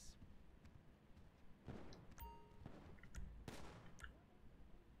purchase.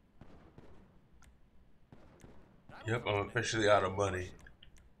 Yep, I'm officially out of money.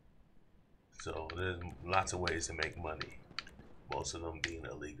 So there's lots of ways to make money, most of them being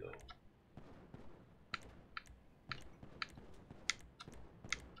illegal.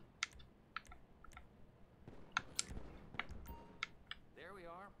 There we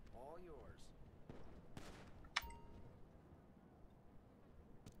are, all yours.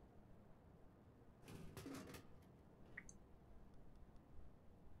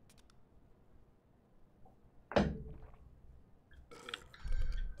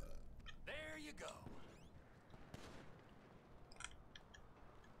 There you go.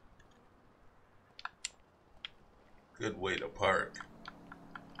 Good way to park.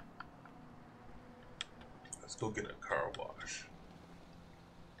 Let's go get a car wash.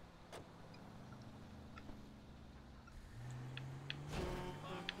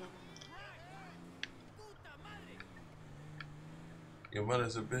 Your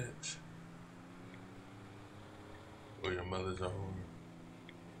mother's a bitch. Or your mother's a whore.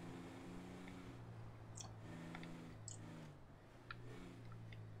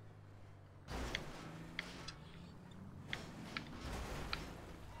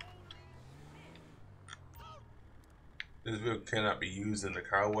 This vehicle cannot be used in the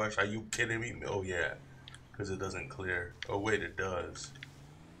car wash. Are you kidding me? Oh yeah, because it doesn't clear. Oh wait, it does.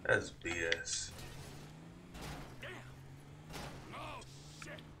 That's BS.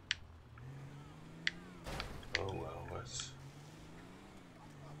 Oh well, let's.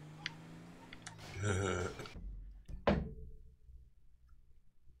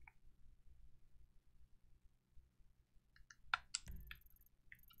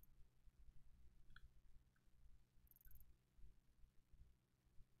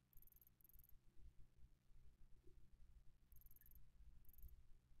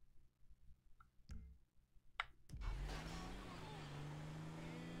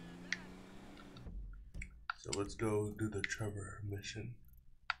 So let's go do the Trevor mission.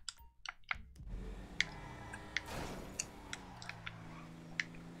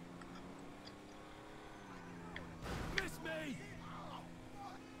 Miss me!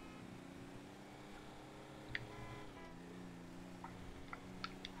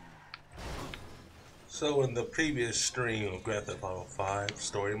 So in the previous stream of Grand Theft Auto 5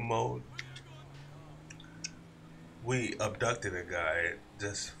 story mode, we abducted a guy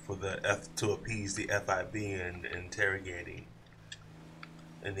just for to appease the FIB and interrogating.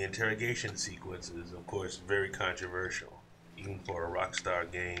 And the interrogation sequence is, of course, very controversial, even for a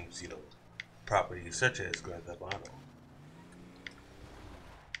Rockstar Games, properties such as Grand Theft Auto.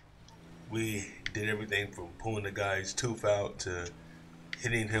 We did everything from pulling the guy's tooth out to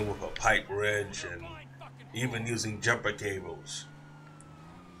hitting him with a pipe wrench and even using jumper cables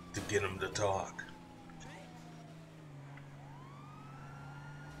to get him to talk.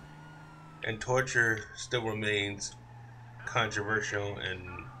 And torture still remains controversial and,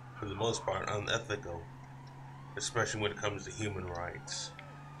 for the most part, unethical, especially when it comes to human rights,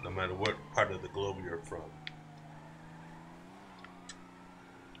 no matter what part of the globe you're from.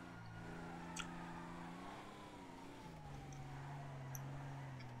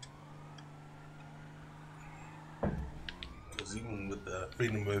 Because even with the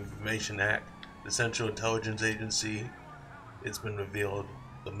Freedom of Information Act, the Central Intelligence Agency, it's been revealed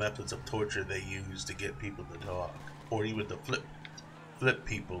the methods of torture they use to get people to talk, or even to flip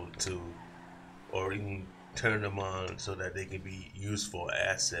people to, or even turn them on so that they can be useful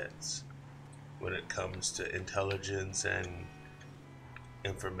assets when it comes to intelligence and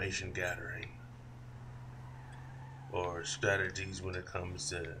information gathering, or strategies when it comes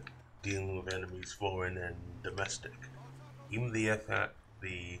to dealing with enemies, foreign and domestic. Even the FBI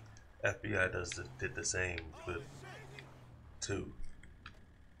did the same too.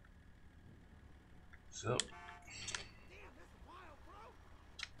 So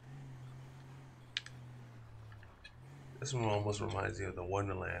this one almost reminds me of the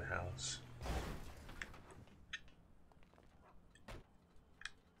Wonderland house.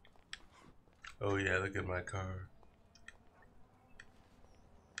 Oh yeah, look at my car.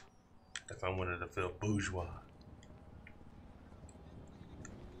 If I wanted to feel bourgeois.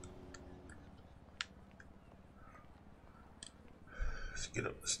 Let's get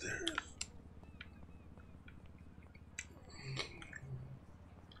up the stairs.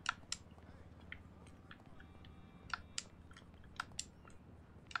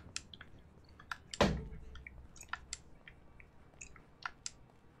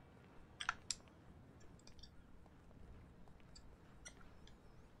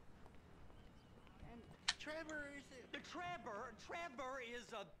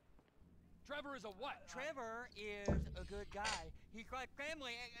 Trevor is a what? Trevor is a good guy. He's got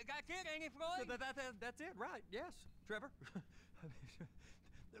family. Got kid, ain't he, Floyd? That's it, right? Yes, Trevor.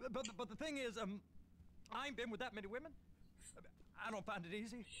 but the thing is, I ain't been with that many women. I don't find it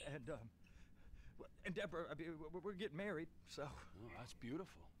easy, and Deborah, I mean, we're getting married, so. Oh, that's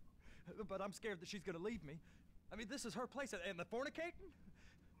beautiful. But I'm scared that she's gonna leave me. I mean, this is her place, and the fornicating.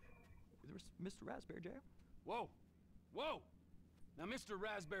 There's Mr. Raspberry Jam. Whoa, whoa! Now, Mr.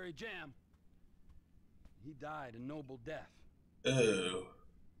 Raspberry Jam, he died a noble death. Ew.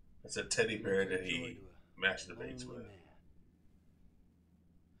 That's a teddy bear that he masturbates with.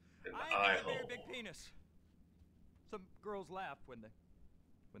 In the eye hole. I ain't got a very big penis. Some girls laugh when they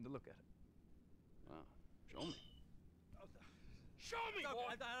look at it. Wow. Show me. Show me,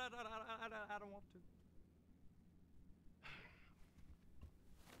 boy! I don't want to.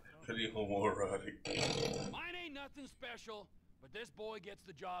 Pretty homoerotic. Mine ain't nothing special, but this boy gets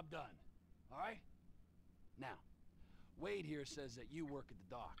the job done. All right? Now, Wade here says that you work at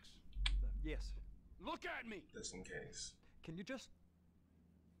the docks. Yes. Look at me! Just in case. Can you just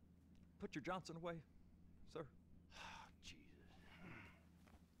put your Johnson away, sir? Jesus.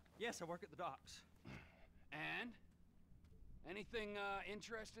 Yes, I work at the docks. And? Anything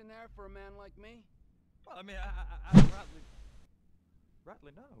interesting there for a man like me? Well, I mean, I don't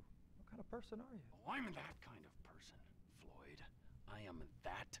rightly know. What kind of person are you? Oh, I'm that kind of person, Floyd. I am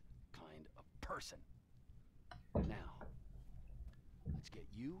that kind of person. Now, let's get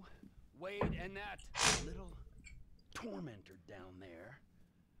you, Wade, and that little tormentor down there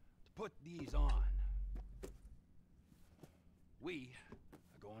to put these on. We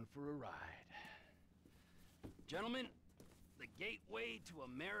are going for a ride. Gentlemen, the gateway to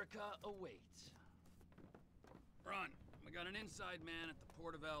America awaits. Ron, we got an inside man at the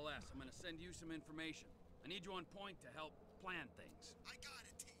port of LS. I'm gonna send you some information. I need you on point to help plan things. I got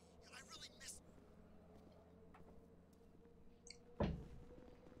it, T. I really miss...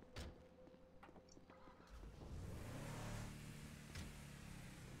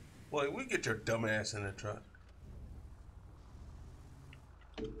 Boy, we get your dumb ass in the truck.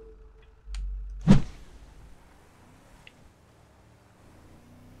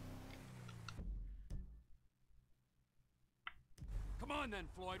 Come on then,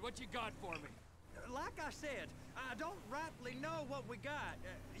 Floyd. What you got for me? like I said, I don't rightly know what we got.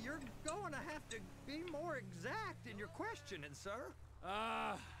 You're going to have to be more exact in your questioning, sir.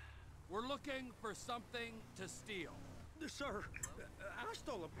 We're looking for something to steal. Sir, I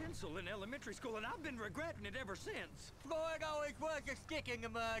stole a pencil in elementary school, and I've been regretting it ever since. Floyd always was a stick in the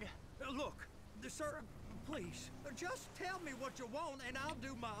mud. Look, sir, please, just tell me what you want, and I'll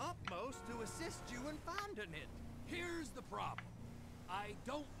do my utmost to assist you in finding it. Here's the problem. I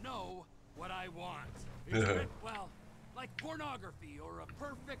don't know what I want. It's a bit, well, like pornography or a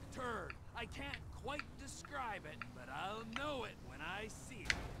perfect turd. I can't quite describe it, but I'll know it when I see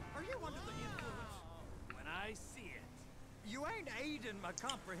it. Are you under the influence? When I see it. You ain't aiding my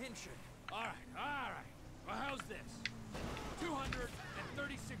comprehension. All right. Well, how's this? $236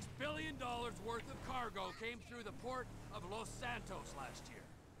 billion worth of cargo came through the port of Los Santos last year.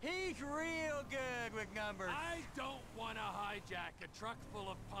 He's real good with numbers. I don't want to hijack a truck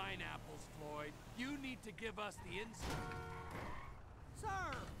full of pineapples, Floyd. You need to give us the inside...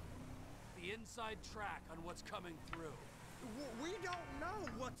 Sir! The inside track on what's coming through. We don't know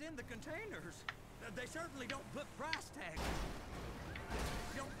what's in the containers. They certainly don't put price tags.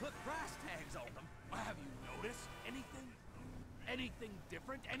 Don't put price tags on them. Have you noticed anything? Anything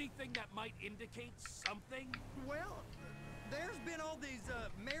different? Anything that might indicate something? Well, there's been all these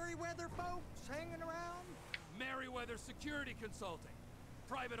Merryweather folks hanging around. Merryweather Security Consulting.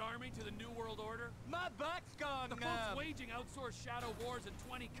 Private army to the New World Order. My butt's gone The folks waging outsourced shadow wars in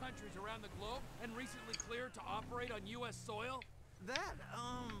 20 countries around the globe and recently cleared to operate on U.S. soil. That,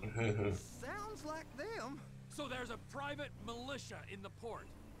 sounds like them. So there's a private militia in the port.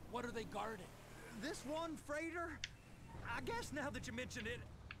 What are they guarding? This one freighter? I guess now that you mention it,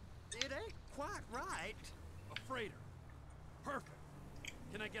 it ain't quite right. A freighter. Perfect.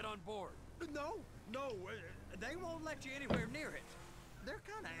 Can I get on board? No, they won't let you anywhere near it. They're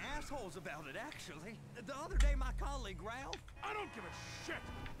kind of assholes about it, actually. The other day, my colleague, Ralph... I don't give a shit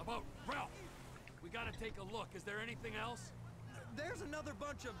about Ralph. We gotta take a look. Is there anything else? There's another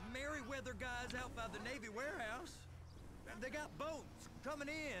bunch of Merryweather guys out by the Navy warehouse. They got boats coming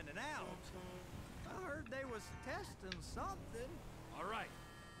in and out. I heard they was testing something. All right.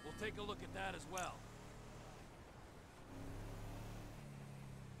 We'll take a look at that as well.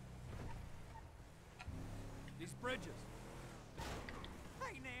 These bridges.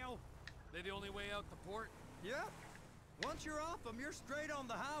 Hey, now. They the only way out the port? Yep. Once you're off them, you're straight on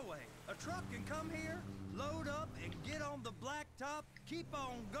the highway. A truck can come here, load up, and get on the blacktop, keep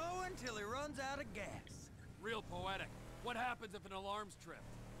on going till he runs out of gas. Real poetic. What happens if an alarm's tripped?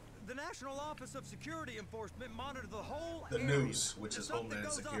 The National Office of Security Enforcement monitor the whole The area. news, which is Homeland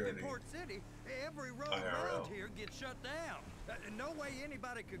If something goes Security. off in Port City, every road IRL. around here gets shut down. No way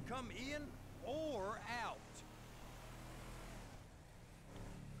anybody could come in or out.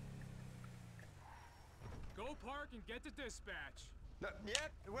 Go park and get to dispatch.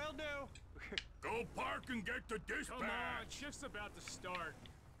 Yep, will do. Go park and get to dispatch! Come on, shift's about to start.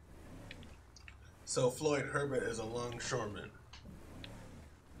 So Floyd Herbert is a longshoreman.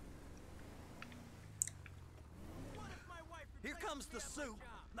 Here comes the soup.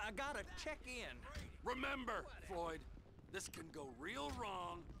 I gotta check in. Remember, Floyd, this can go real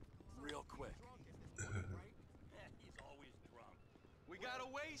wrong real quick. He's always drunk. We got a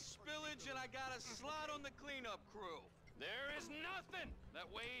waste spillage and I got a slot on the cleanup crew. There is nothing that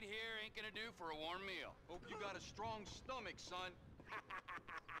Wade here ain't gonna do for a warm meal. Hope you got a strong stomach, son.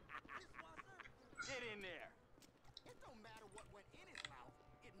 Get in there. It don't matter what went in his mouth.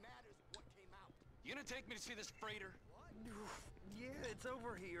 It matters what came out. You gonna take me to see this freighter? Yeah, it's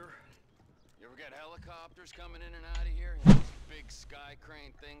over here. You ever got helicopters coming in and out of here? You know, big sky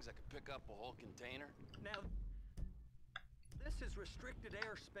crane things that could pick up a whole container? Now, this is restricted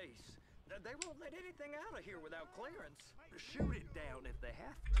airspace. They won't let anything out of here without clearance. Shoot it down if they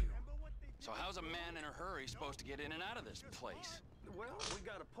have to. So how's a man in a hurry supposed to get in and out of this place? Well, we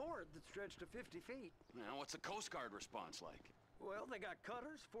got a port that's stretched to 50 feet. You know, what's the Coast Guard response like? Well, they got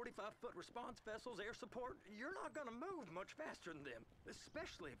cutters, 45-foot response vessels, air support. You're not gonna move much faster than them,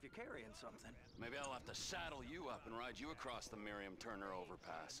 especially if you're carrying something. Maybe I'll have to saddle you up and ride you across the Miriam Turner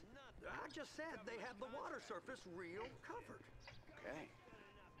overpass. I just said they have the water surface real covered. Okay.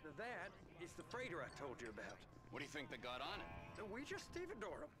 That is the freighter I told you about. What do you think they got on it? We just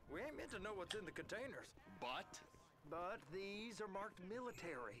stevedore them. We ain't meant to know what's in the containers. But? But these are marked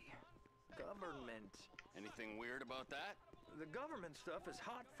military. Government. Anything weird about that? The government stuff is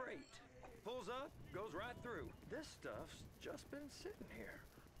hot freight. Pulls up, goes right through. This stuff's just been sitting here.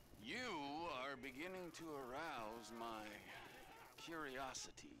 You are beginning to arouse my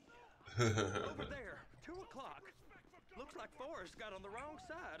curiosity. Over there, 2 o'clock. Looks like Forrest got on the wrong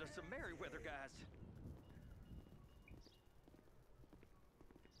side of some Merryweather guys.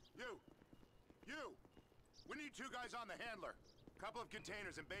 You! We need 2 guys on the handler. Couple of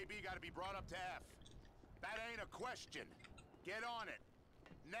containers and Bay B gotta be brought up to F. That ain't a question. Get on it.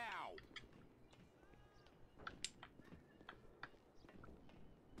 Now!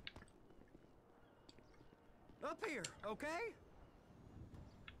 Up here, okay?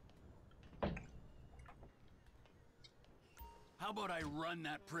 How about I run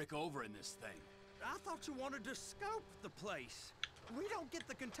that prick over in this thing? I thought you wanted to scope the place. We don't get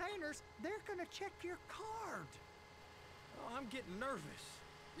the containers, they're gonna check your card. Oh, I'm getting nervous.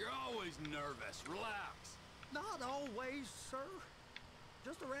 You're always nervous. Relax. Not always, sir.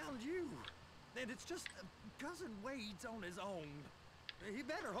 Just around you. And it's just Cousin Wade's on his own. He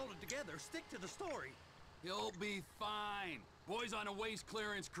better hold it together, stick to the story. He'll be fine. Boy's on a waste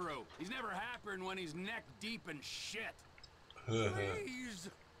clearance crew. He's never happier when he's neck deep in shit. Please,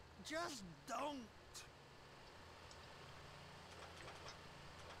 just don't.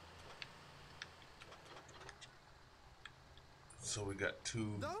 So we got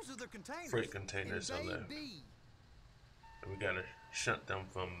 2 Those are the containers freight containers on there. And we gotta shunt them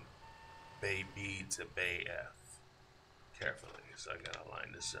from Bay B to Bay F carefully. So I gotta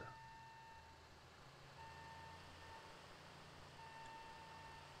line this up.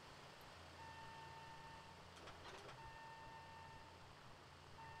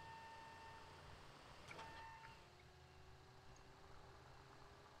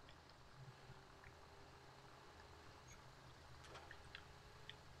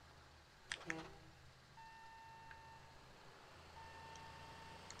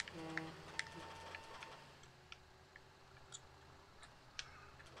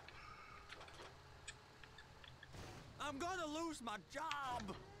 I'm gonna lose my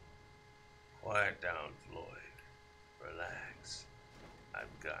job. Quiet down, Floyd. Relax. I've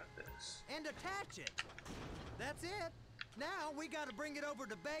got this. And attach it. That's it. Now we gotta bring it over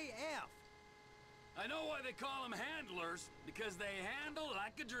to Bay F. I know why they call them handlers, because they handle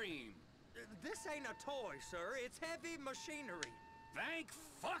like a dream. This ain't a toy, sir. It's heavy machinery. Thank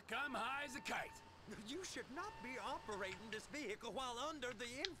fuck I'm high as a kite. You should not be operating this vehicle while under the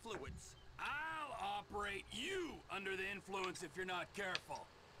influence. I'll operate you under the influence if you're not careful.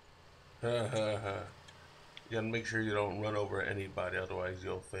 You gotta make sure you don't run over anybody, otherwise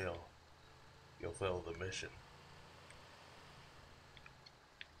you'll fail. You'll fail the mission.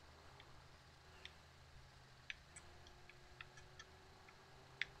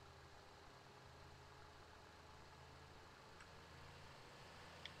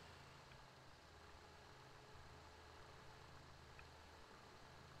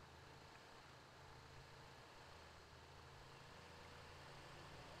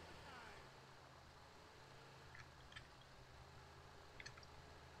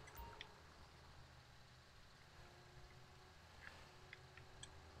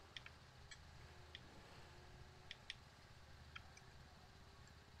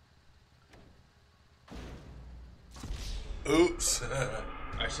 Oops.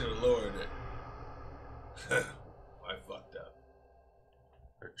 I should have lowered it. I fucked up.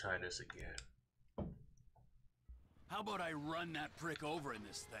 Let's try this again. How about I run that prick over in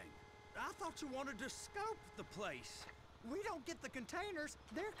this thing? I thought you wanted to scope the place. We don't get the containers,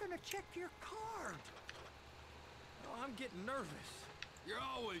 they're gonna check your card. Oh, I'm getting nervous. You're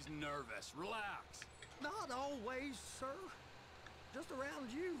always nervous. Relax. Not always, sir. Just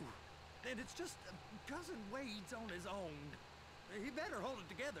around you. And it's just Cousin Wade's on his own. He better hold it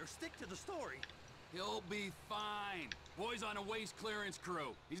together, stick to the story. He'll be fine. Boy's on a waste clearance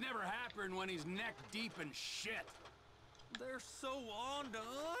crew. He's never happier when he's neck deep in shit. They're so on to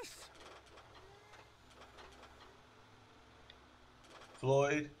us.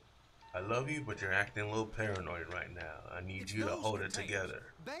 Floyd, I love you, but you're acting a little paranoid right now. I need you to hold it together.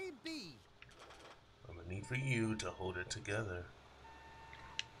 Baby. I'm gonna need for you to hold it together.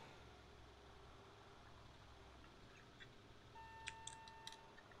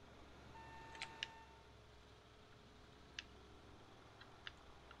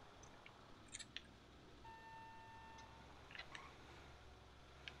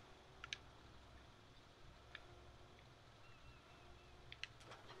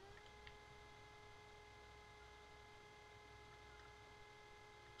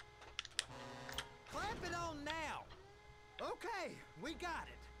 Okay, we got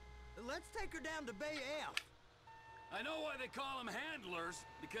it. Let's take her down to Bay F. I know why they call them handlers,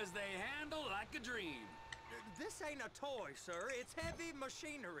 because they handle like a dream. This ain't a toy, sir. It's heavy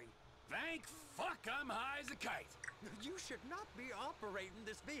machinery. Thank fuck I'm high as a kite. You should not be operating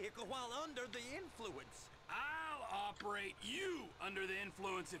this vehicle while under the influence. I'll operate you under the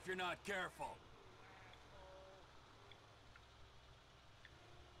influence if you're not careful.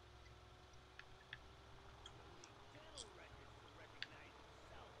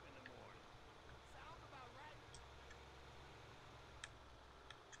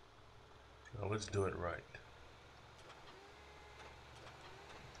 Now let's do it right.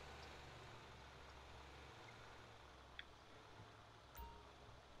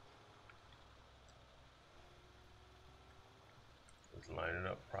 Let's line it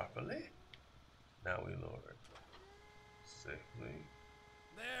up properly. Now we lower it safely.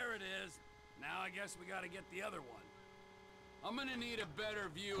 There it is. Now I guess we gotta get the other one. I'm gonna need a better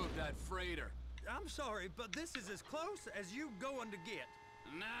view of that freighter. I'm sorry, but this is as close as you going to get.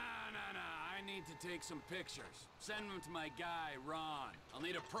 Nah. I need to take some pictures. Send them to my guy, Ron. I'll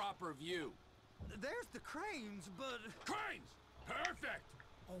need a proper view. There's the cranes, but... Cranes! Perfect!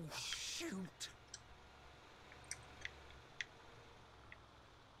 Oh, shoot.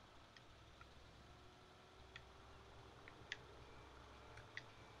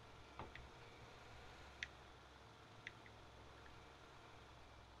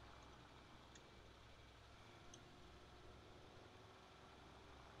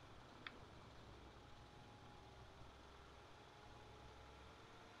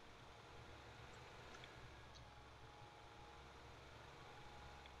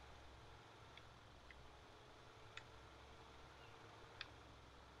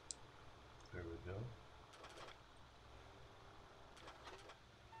 There we go.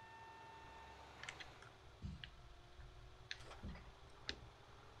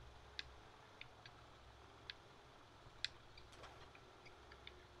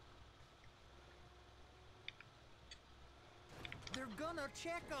 They're gonna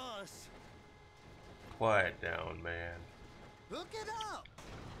check us. Quiet down, man. Hook it up.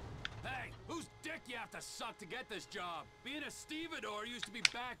 Hey, whose dick you have to suck to get this job? Being a stevedore used to be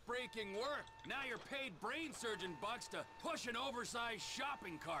back-breaking work. Now you're paid brain surgeon bucks to push an oversized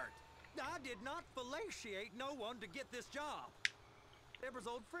shopping cart. I did not fellatiate no one to get this job. Trevor's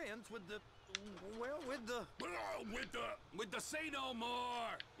old friends with the... well, with the... With the say no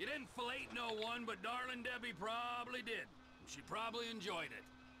more. You didn't fillet no one, but darling Debbie probably did. She probably enjoyed it.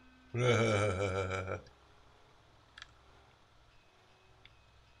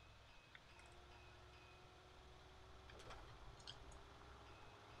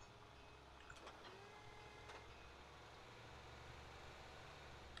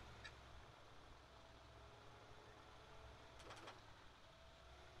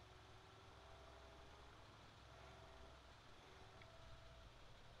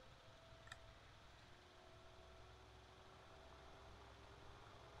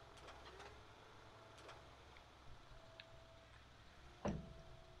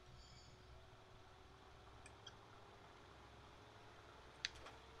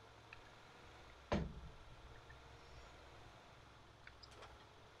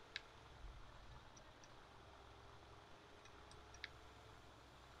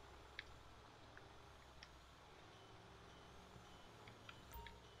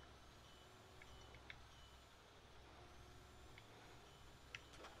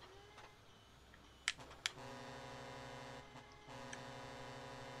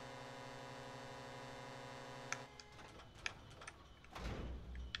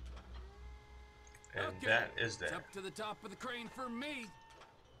 And okay, that is that. It's up to the top of the crane for me.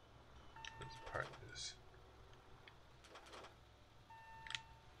 Let's park this.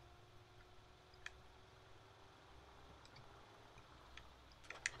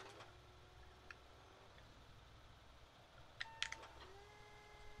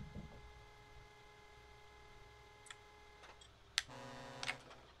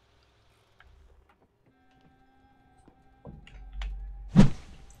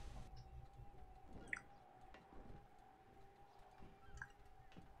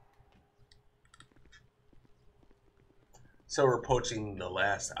 So we're approaching the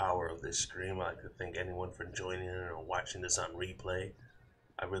last hour of this stream. I'd like to thank anyone for joining in or watching this on replay.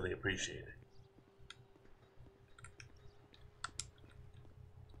 I really appreciate it.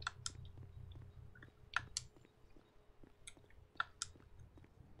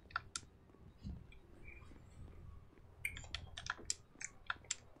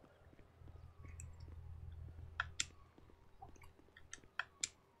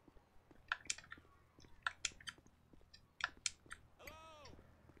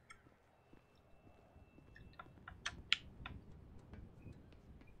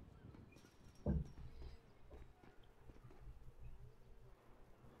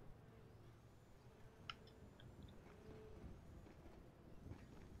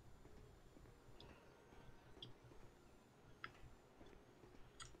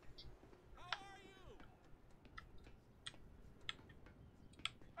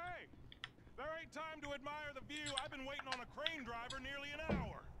 time to admire the view. I've been waiting on a crane driver nearly an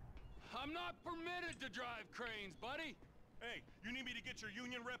hour. I'm not permitted to drive cranes, buddy. Hey, you need me to get your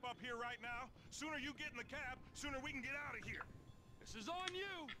union rep up here right now? Sooner you get in the cab, sooner we can get out of here. This is on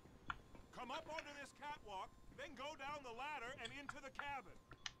you. Come up onto this catwalk, then go down the ladder and into the cabin.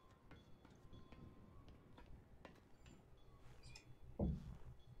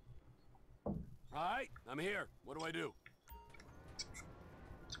 All right, I'm here. What do I do?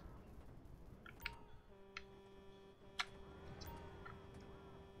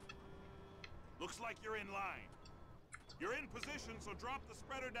 Looks like you're in line. You're in position, so drop the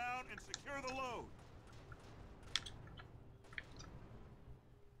spreader down and secure the load.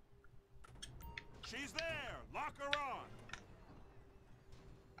 She's there! Lock her on!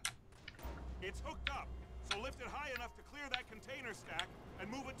 It's hooked up, so lift it high enough to clear that container stack and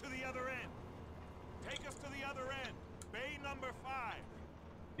move it to the other end. Take us to the other end. Bay number 5.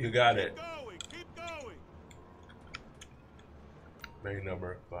 You got it. Keep going, keep going! Bay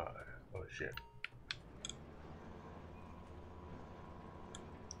number 5. Oh shit.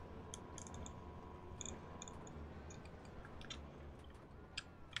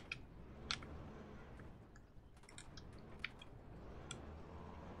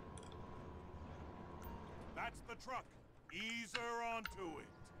 That's the truck. Ease her onto it.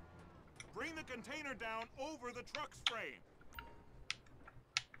 Bring the container down over the truck's frame.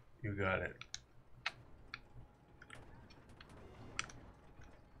 You got it.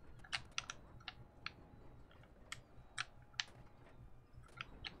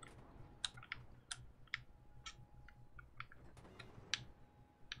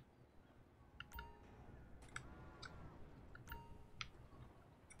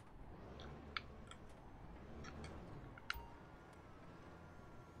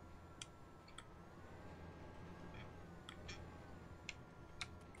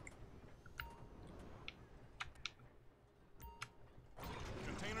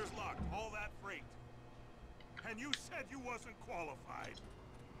 And you said you wasn't qualified.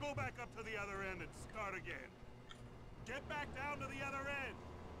 Go back up to the other end and start again. Get back down to the other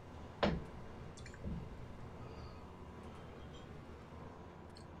end.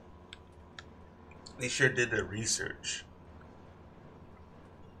 They sure did their research.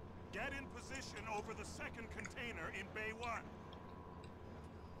 Get in position over the second container in Bay 1.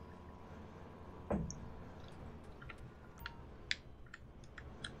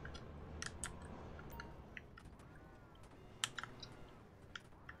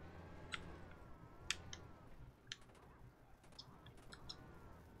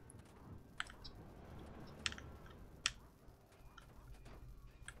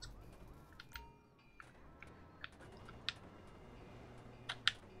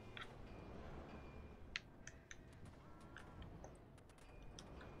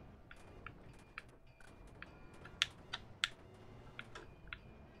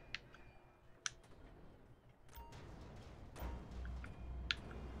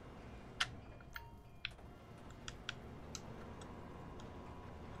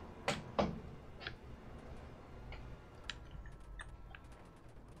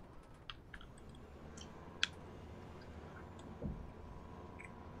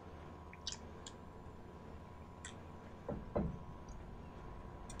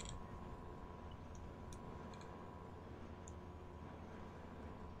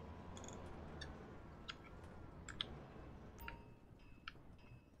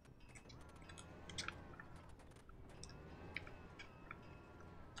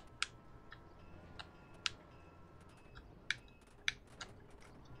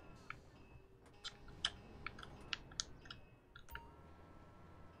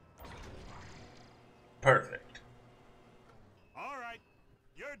 Perfect. All right,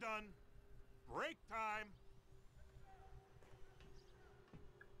 you're done. Break time.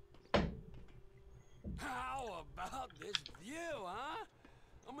 How about this view, huh?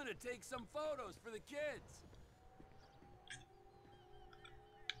 I'm gonna take some photos for the kids.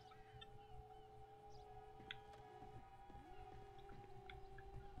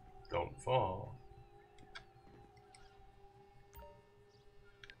 Don't fall.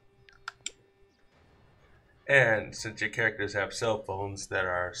 And since your characters have cell phones that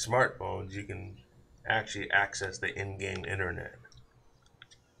are smartphones, you can actually access the in-game internet.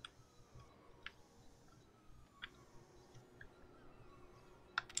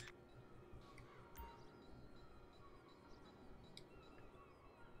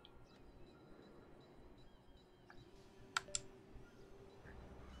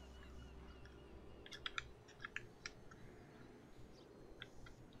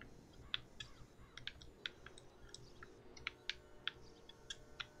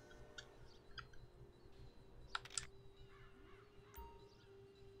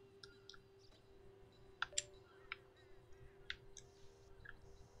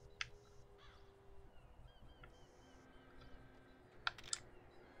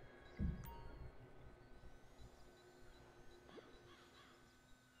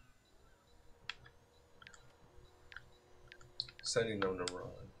 Sending them to run.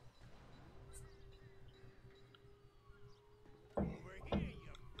 Over here,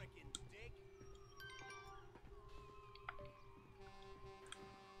 you frickin' dick.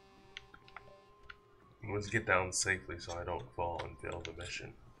 Let's get down safely so I don't fall and fail the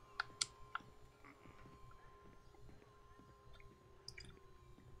mission.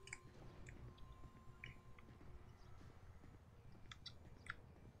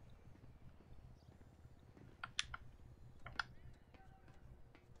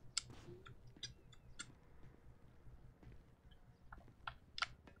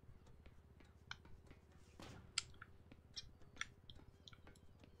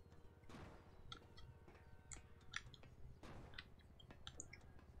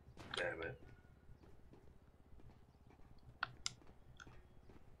 Damn it.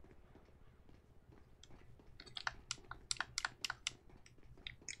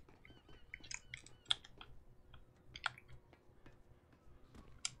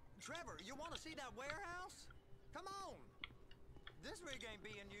 Trevor, you want to see that warehouse? Come on. This rig ain't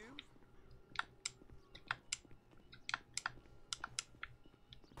being used.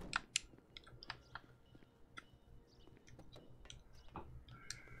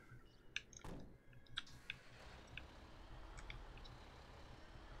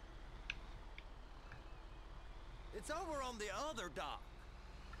 It's over on the other dock.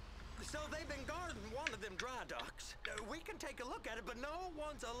 So they've been guarding one of them dry docks. We can take a look at it, but no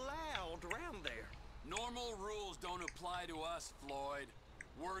one's allowed around there. Normal rules don't apply to us, Floyd.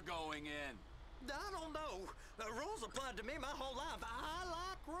 We're going in. I don't know. Rules applied to me my whole life. I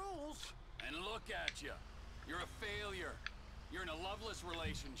like rules. And look at you. You're a failure. You're in a loveless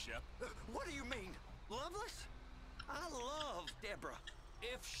relationship. What do you mean? Loveless? I love Deborah.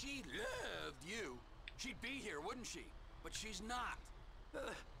 If she loved you, she'd be here, wouldn't she? But she's not.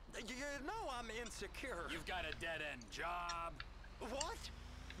 You know I'm insecure. You've got a dead-end job. What?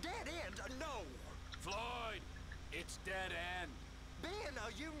 Dead end? No. Floyd, it's dead end. Being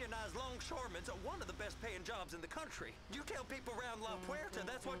a unionized longshoreman's one of the best paying jobs in the country. You tell people around La Puerta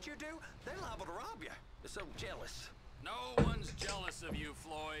that's what you do, they're liable to rob you. They're so jealous. No one's jealous of you,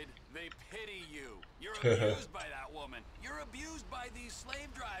 Floyd. They pity you. You're abused by that woman. You're abused by these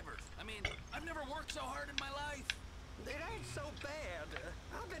slave drivers. I mean, I've never worked so hard in my life. It ain't so bad.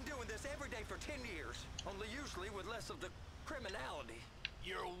 I've been doing this every day for 10 years, only usually with less of the criminality.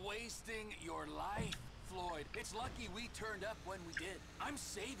 You're wasting your life, Floyd. It's lucky we turned up when we did. I'm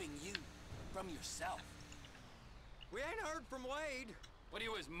saving you from yourself. We ain't heard from Wade. What are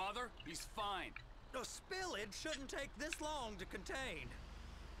you, his mother? He's fine. No, spillage shouldn't take this long to contain.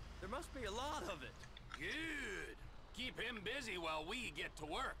 There must be a lot of it. Good. Keep him busy while we get to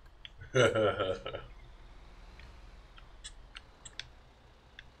work.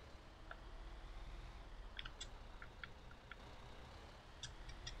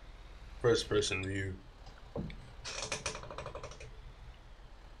 First person view.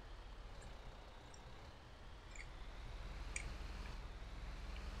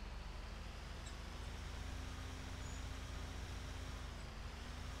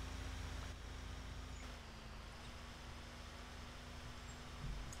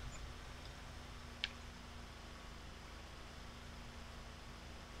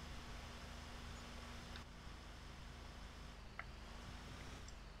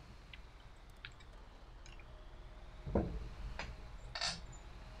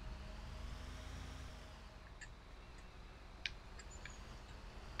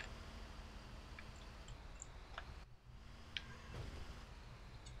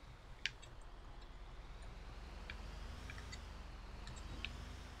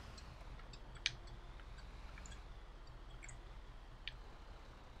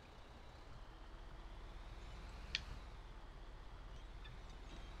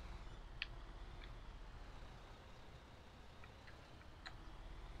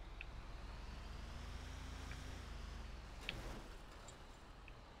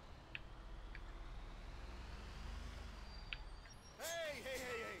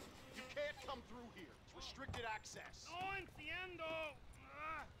 Restricted access. No entiendo.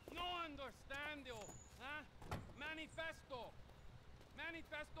 No understando. Huh? Manifesto.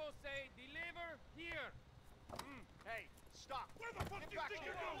 Manifesto say deliver here. Hey, stop. Where the fuck Get back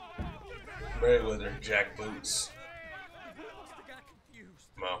here. Merriweather jack boots. Must have got confused.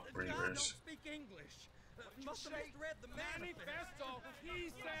 Mouth The guy breathers. don't speak English. Must have misread the Manifesto. He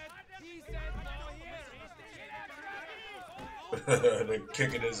said no here. They're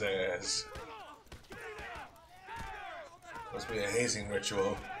kicking his ass. Must be a hazing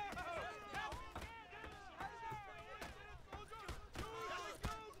ritual.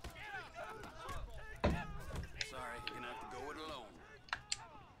 Sorry, you're gonna have to go it alone.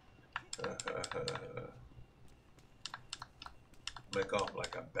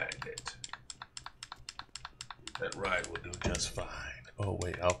 take it. That ride will do just fine. Oh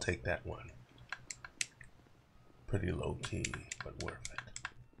wait, I'll take that one. Pretty low key, but worth it.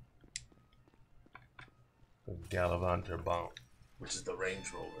 The Gallivant Bomb, which is the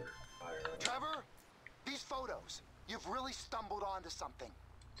Range Rover. Trevor, these photos. You've really stumbled onto something.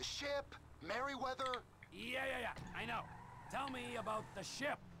 The ship, Merryweather. Yeah, I know. Tell me about the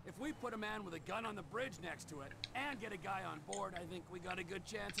ship. If we put a man with a gun on the bridge next to it and get a guy on board, I think we got a good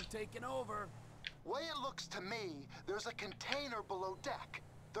chance of taking over. Way it looks to me, there's a container below deck.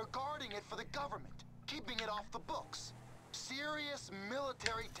 They're guarding it for the government, keeping it off the books. Serious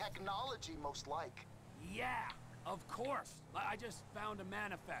military technology, most like. Yeah, of course. I just found a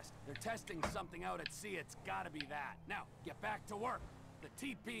manifest. They're testing something out at sea. It's gotta be that. Now, get back to work. The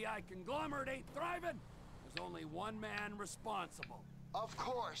TPI conglomerate ain't thriving. There's only one man responsible. Of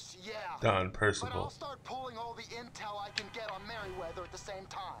course, yeah. Don Percival. But I'll start pulling all the intel I can get on Merryweather at the same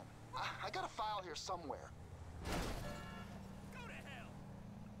time. I got a file here somewhere. Go to hell!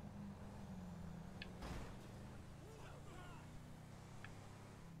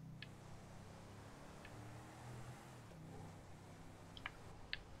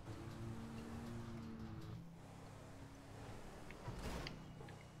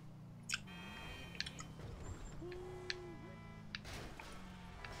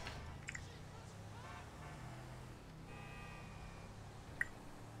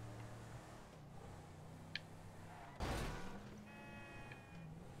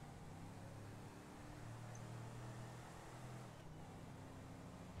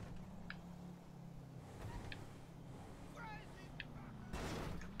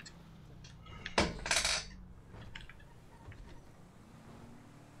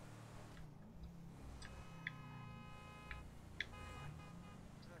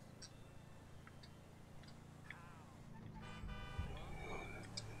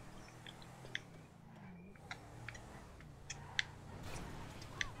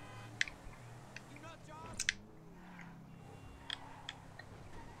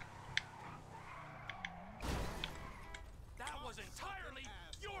 Entirely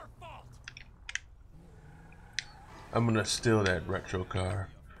your fault. I'm gonna steal that retro car.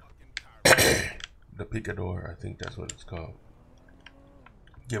 The Picador, I think that's what it's called.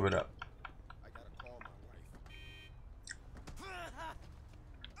 Give it up.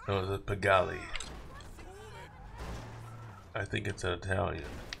 Oh, the Pagali. I think it's an Italian.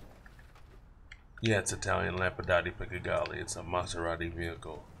 Yeah, it's Italian. Lampadati Picadilly. It's a Maserati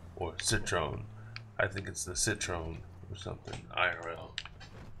vehicle. Or Citroen. I think it's the Citroen or something. IRL.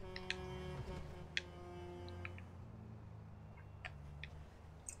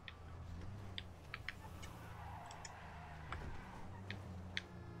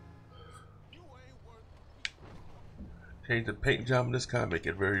 Change the paint job in this car, make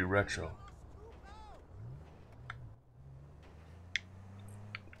it very retro.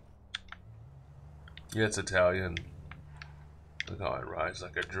 Yeah, it's Italian. Look how it rides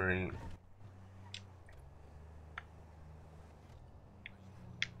like a dream.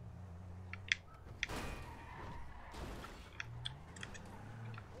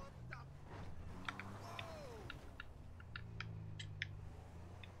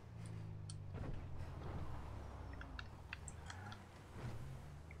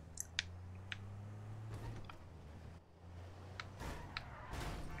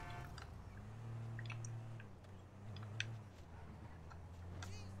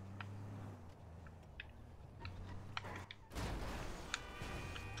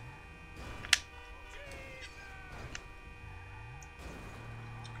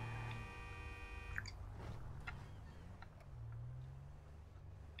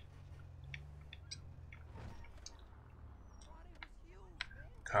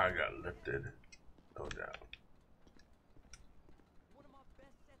 Car got lifted, no doubt. One of my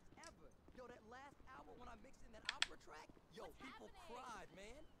best sets ever. Yo, that last album when I mixed in that opera track, yo, people cried,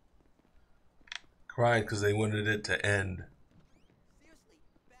 man. Cried because they wanted it to end. Seriously,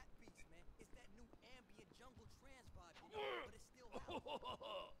 Bat Beats, man. It's that new ambient jungle trance vibe, you know, but it's still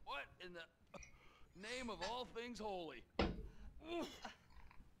What in the name of all things holy?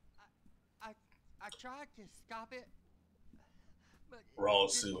 I tried to stop it. Raw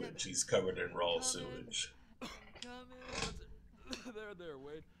sewage. He's covered in raw sewage. There,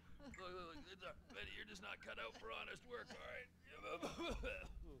 Wade. Look, you're just not cut out for honest work, all right?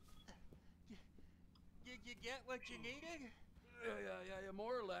 Did you get what you needed? Yeah,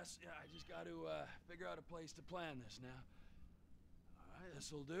 more or less. Yeah, I just got to figure out a place to plan this now. All right,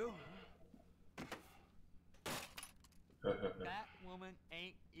 this'll do. That woman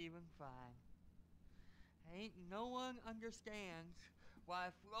ain't even fine. Ain't no one understands why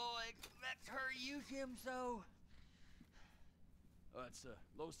Floyd lets her use him so. It's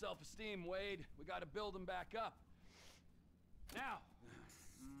low self-esteem, Wade. We gotta build him back up. Now.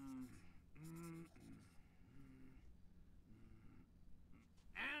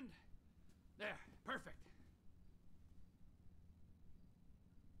 And there, perfect.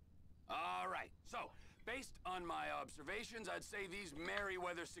 All right, so based on my observations, I'd say these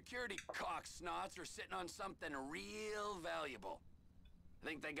Merryweather security cocksnots are sitting on something real valuable. I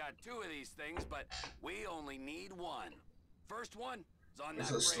think they got 2 of these things, but we only need 1. First one is on that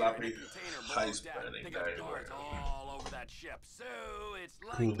freighter in a container below deck. They got guards all over that ship, so it's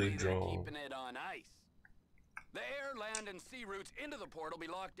likely they're keeping it on ice. The air, land, and sea routes into the port will be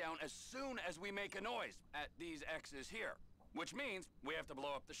locked down as soon as we make a noise at these X's here. Which means we have to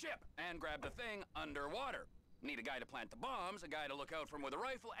blow up the ship and grab the thing underwater. Need a guy to plant the bombs, a guy to look out for him with a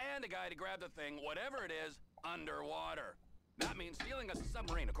rifle, and a guy to grab the thing, whatever it is, underwater. That means stealing us a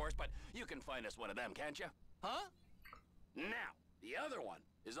submarine, of course, but you can find us one of them, can't you? Huh? Now, the other one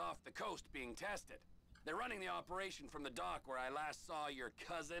is off the coast being tested. They're running the operation from the dock where I last saw your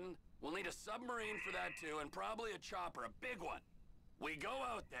cousin. We'll need a submarine for that too, and probably a chopper, a big one. We go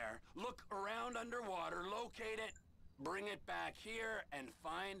out there, look around underwater, locate it, bring it back here, and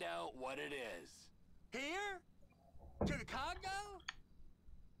find out what it is. Here? To the Congo?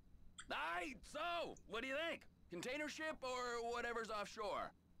 Aye, so, what do you think? Container ship or whatever's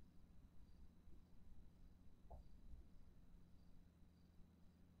offshore?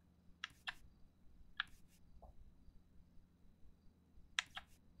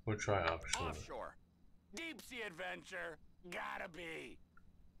 We'll try offshore. Offshore. Deep sea adventure. Gotta be.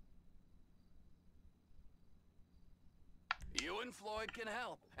 You and Floyd can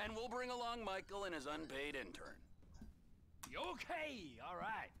help, and we'll bring along Michael and his unpaid intern. Okay, all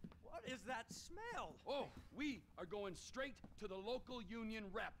right. What is that smell? Oh, we are going straight to the local union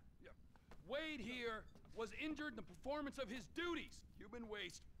rep. Wade here was injured in the performance of his duties. Human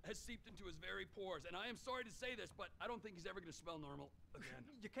waste has seeped into his very pores, and I am sorry to say this, but I don't think he's ever going to smell normal again.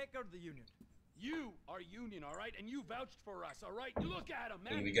 You can't go to the union. You are union, all right? And you vouched for us, all right? You look at him,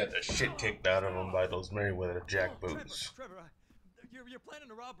 man. And we got the shit kicked out of him by those Merryweather jackboots. Trevor, you're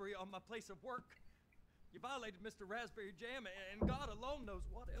planning a robbery on my place of work. You violated Mr. Raspberry Jam, and God alone knows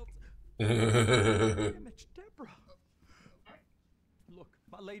what else. Damn it, Deborah. Look,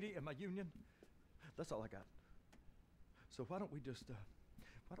 my lady and my union, that's all I got. So why don't we just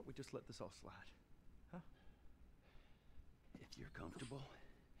let this all slide, huh? If you're comfortable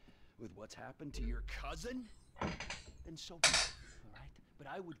with what's happened to your cousin, then so be it, all right? But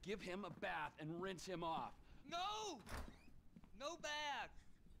I would give him a bath and rinse him off. No! No bath!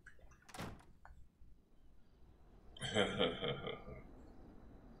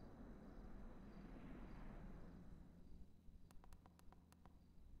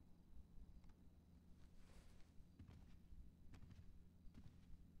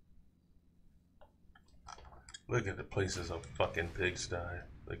 Look at the place is a fucking pigsty.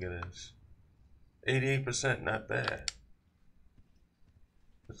 Look at this. 88%, not bad.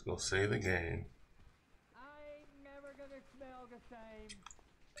 Let's go save the game. I ain't never gonna smell the same.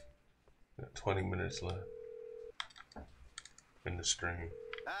 Got 20 minutes left in the stream.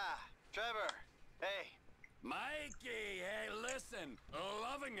 Ah, Trevor. Hey. Mikey, hey, listen.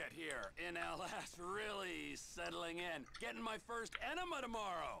 Loving it here in LS. Really settling in. Getting my first enema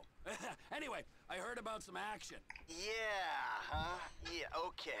tomorrow. Anyway, I heard about some action. Yeah, huh? Yeah,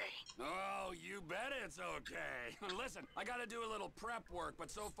 okay. Oh, you bet it's okay. Listen, I gotta do a little prep work,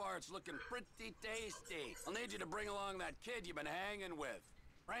 but so far it's looking pretty tasty. I'll need you to bring along that kid you've been hanging with,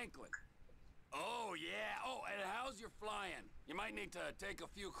 Franklin. Oh, yeah. Oh, and how's your flying? You might need to take a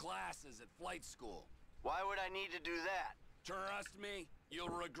few classes at flight school. Why would I need to do that? Trust me, you'll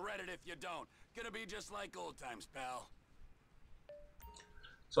regret it if you don't. Gonna be just like old times, pal.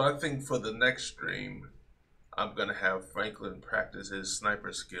 So I think for the next stream, I'm gonna have Franklin practice his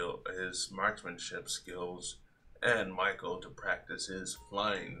sniper skill, his marksmanship skills, and Michael to practice his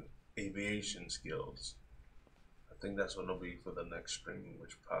flying aviation skills. I think that's what it'll be for the next stream,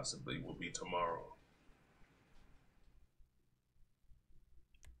 which possibly will be tomorrow.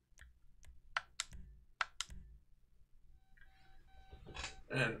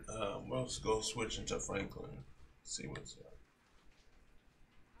 And let's go switch into Franklin. See what's up.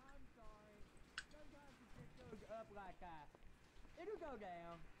 I'm sorry. Sometimes it just goes up like that. It'll go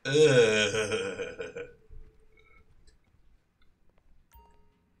down.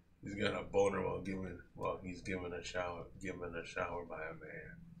 He's got a boner while he's given a shower by a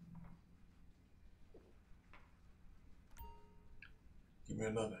man. Give me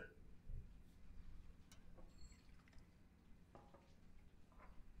another.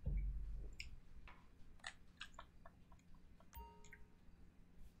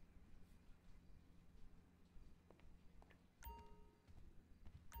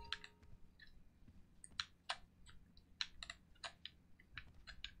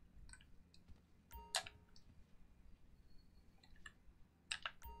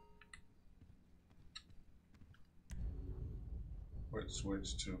 Let's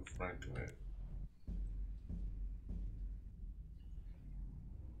switch to Franklin.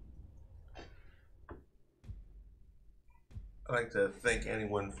 I'd like to thank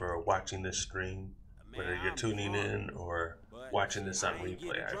anyone for watching this stream, whether you're tuning in or watching this on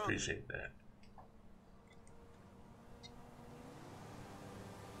replay. I appreciate that.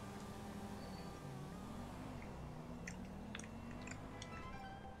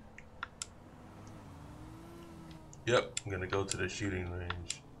 Yep, I'm gonna go to the shooting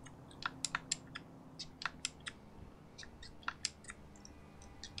range.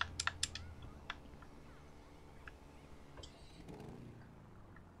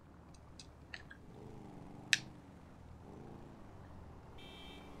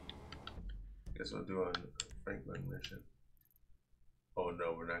 Guess we'll do a Franklin mission. Oh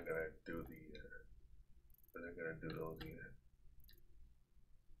no, we're not gonna do the. We're not gonna do those yet.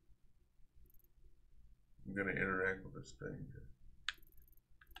 I'm gonna interact with a stranger.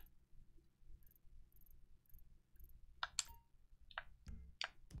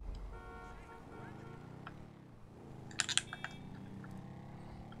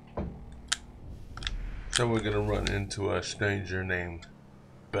 So we're gonna run into a stranger named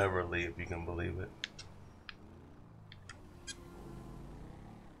Beverly, if you can believe it.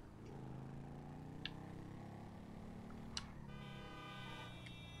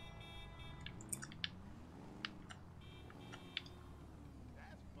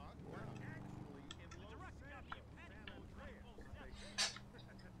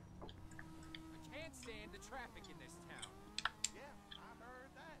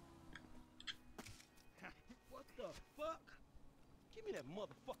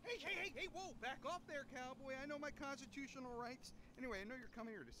 Hey, whoa, back off there, cowboy. I know my constitutional rights. Anyway, I know you're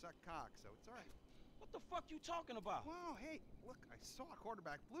coming here to suck cock, so it's all right. What the fuck you talking about? Wow, hey, look, I saw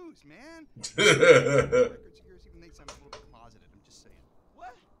Quarterback Blues, man. Records of yours, even they sound a little bit closeted, I'm just saying.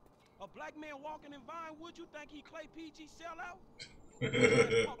 What? A black man walking in Vinewood, you think he Clay PG sellout?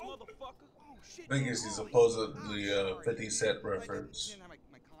 Punk motherfucker. Oh, shit. I think it's supposedly a 50 Cent reference.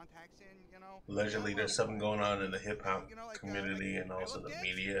 Allegedly, there's something going on in the hip hop community and also the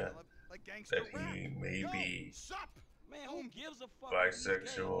media that he may be Man, who gives a fuck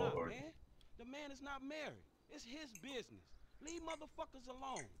bisexual or. Man? The man is not married. It's his business. Leave motherfuckers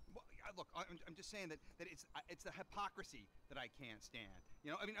alone. Well, look, I'm just saying that it's the hypocrisy that I can't stand.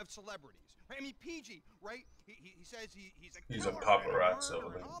 You know, I mean, of celebrities. Right? I mean, PG, right? He says he's a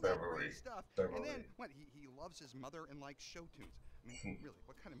paparazzo in Beverly. And then what? He loves his mother and likes show tunes. I mean, really,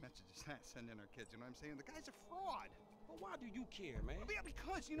 what kind of message is that sending our kids? You know what I'm saying? The guy's a fraud. But why do you care, man? Yeah,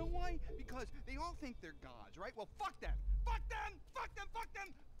 because, you know why? Because they all think they're gods, right? Well, fuck them. Fuck them. Fuck them. Fuck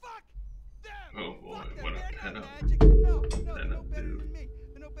them. Fuck them. Oh boy, fuck them. what a They're kind not of magic. No, they're no better than me.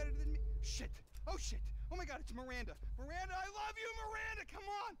 They're no better than me. Shit. Oh, shit. Oh, my God, it's Miranda. Miranda, I love you, Miranda. Come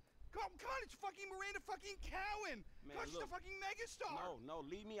on. Come on, it's fucking Miranda fucking Cowan. Man, God, she's look, a fucking megastar. No,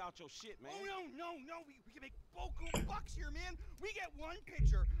 leave me out your shit, man. Oh, no. We can make boku bucks here, man. We get one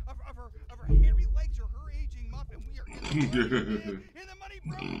picture of her hairy legs or her aging muff, and we are in the money, man. In the money,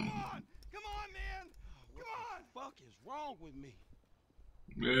 bro. Come on, man. Come on. What the fuck is wrong with me?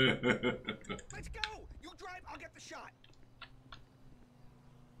 Let's go. You drive, I'll get the shot.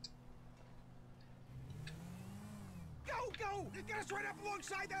 Go. Get us right up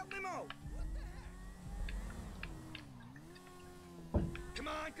alongside that limo. Come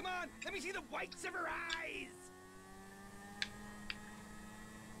on. Let me see the whites of her eyes.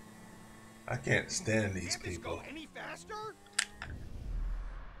 I can't stand these Can't this people. go any faster?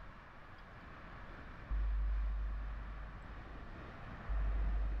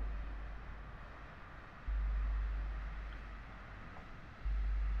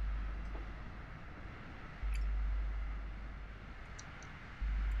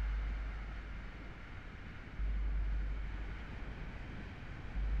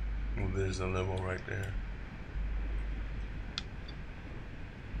 Oh, there's a limo right there.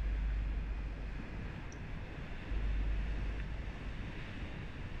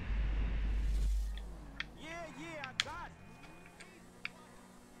 Yeah, I got it.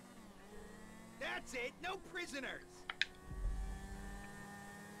 That's it. No prisoners.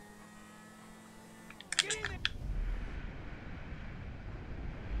 Get in there.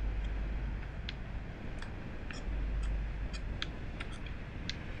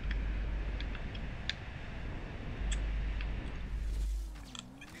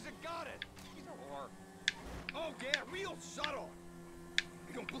 Oh, yeah, real subtle.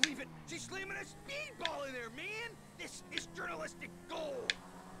 You don't believe it? She's slamming a speedball in there, man. This is journalistic gold.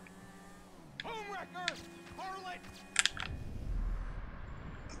 Homewrecker, harlot.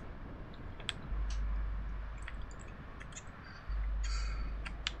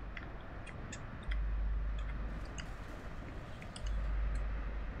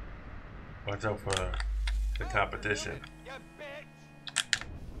 Watch out for the competition. You bitch!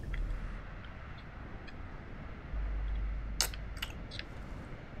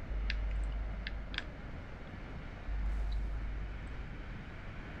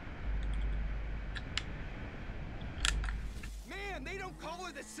 Man, they don't call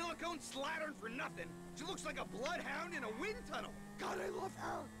her the silicone slattern for nothing. She looks like a bloodhound in a wind tunnel. God, I love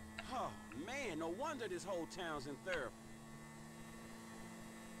her. Oh, man, no wonder this whole town's in therapy.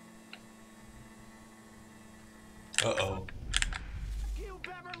 Uh-oh. You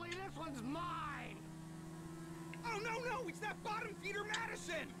Beverly, this one's mine! Oh, no, it's that bottom feeder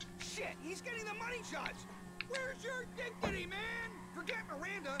Madison! Shit, he's getting the money shots! Where's your dignity, man? Forget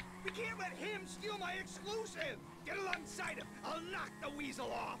Miranda, we can't let him steal my exclusive! Get alongside him, I'll knock the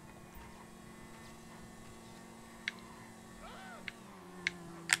weasel off!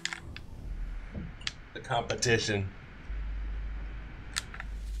 The competition.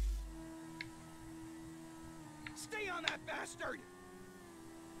 Stay on that bastard!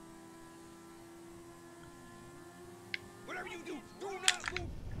 Whatever you do, do not move!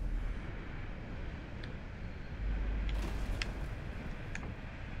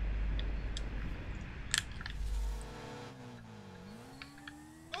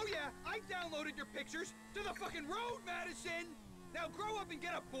 Oh yeah, I downloaded your pictures to the fucking road, Madison! Now grow up and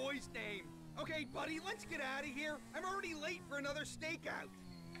get a boy's name. Okay, buddy, let's get out of here. I'm already late for another stakeout.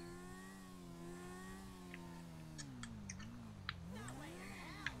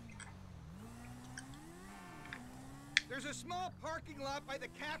 There's a small parking lot by the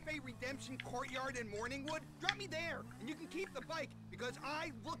Cafe Redemption Courtyard in Morningwood. Drop me there, and you can keep the bike, because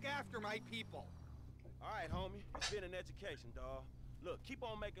I look after my people. All right, homie. It's been an education, dawg. Look, keep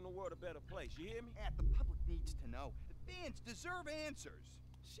on making the world a better place, you hear me? The public needs to know. The fans deserve answers.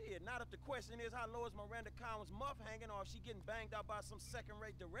 Shit, not if the question is how low is Miranda Cowan's muff hanging or if she getting banged out by some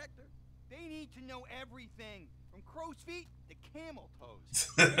second-rate director. They need to know everything, from crow's feet to camel toes.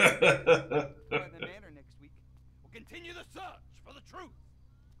 By the manor next week. We'll continue the search for the truth.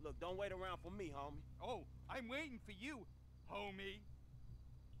 Look, don't wait around for me, homie. Oh, I'm waiting for you, homie.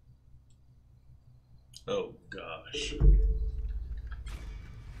 Oh, gosh.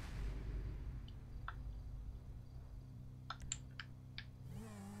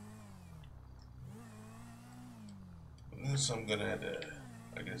 So I'm gonna have to,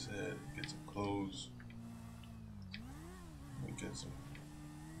 like I said, get some clothes.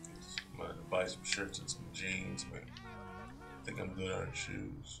 Buy some shirts and some jeans, but I think I'm good on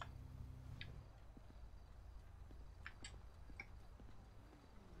shoes.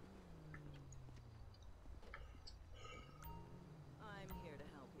 I'm here to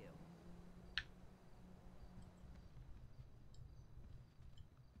help you.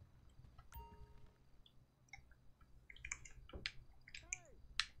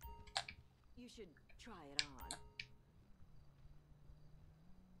 You should try it on.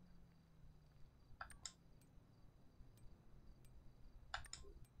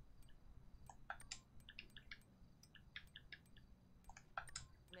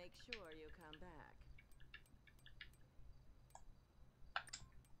 Make sure you come back.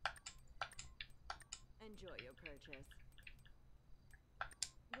 Enjoy your purchase.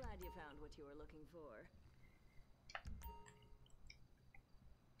 Glad you found what you were looking for.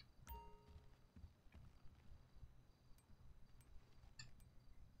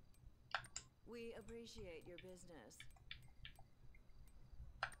 We appreciate your business.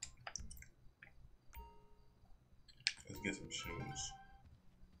 Let's get some shoes.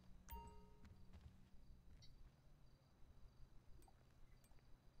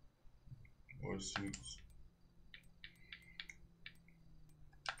 Or suits.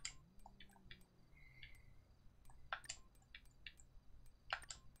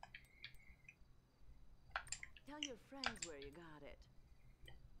 Tell your friends where you got it.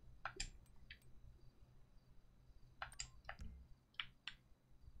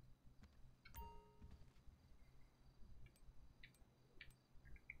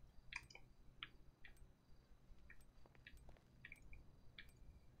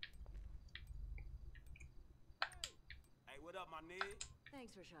 What up, my nigga?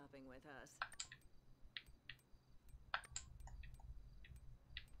 Thanks for shopping with us.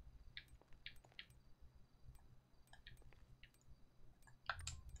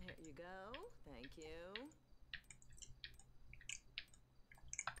 Here you go. Thank you.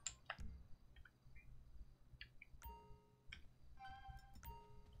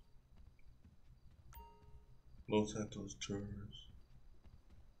 Los Santos tours.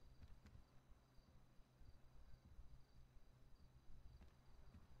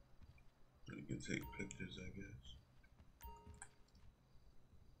 You can take pictures, I guess.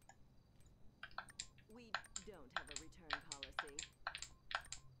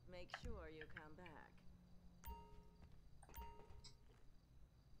 sure you come back.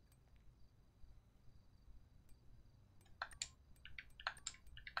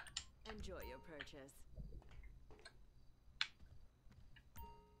 Enjoy your purchase.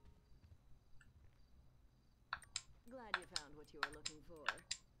 Glad you found what you were looking for.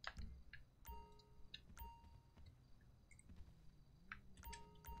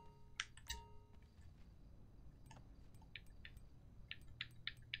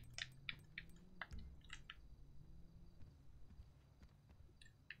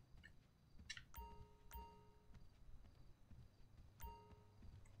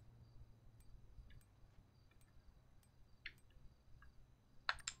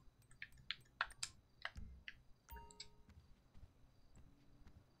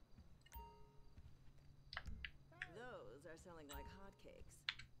 Those are selling like hotcakes.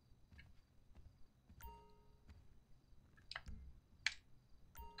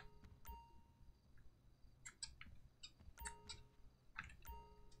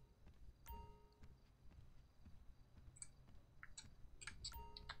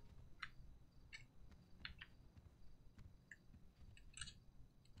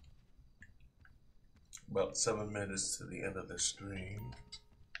 About 7 minutes to the end of the stream.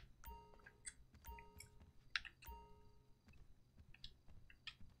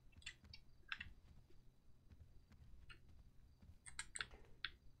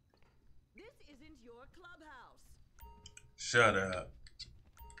 This isn't your clubhouse. Shut up.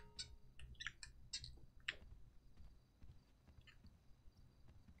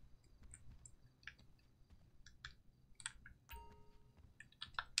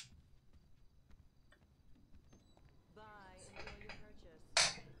 Bye. Enjoy your purchase.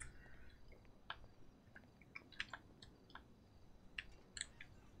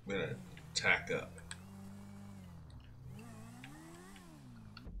 I'm gonna tack up.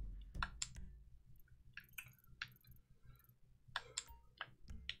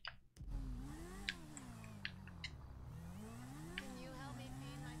 Can you help me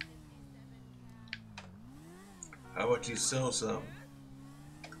feed my 57 cats? How about you sell some?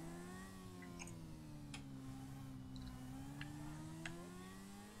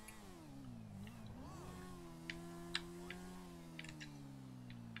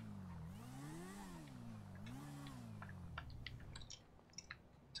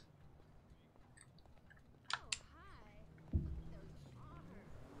 Oh, hi. Look at those arms.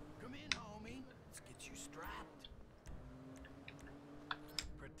 Come in, homie. Let's get you strapped.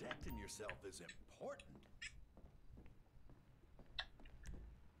 Protecting yourself is important.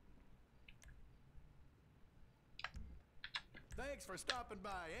 Thanks for stopping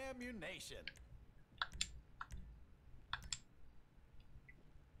by Ammunition.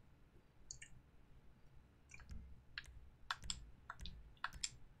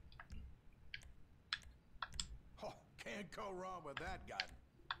 Oh, can't go wrong with that gun.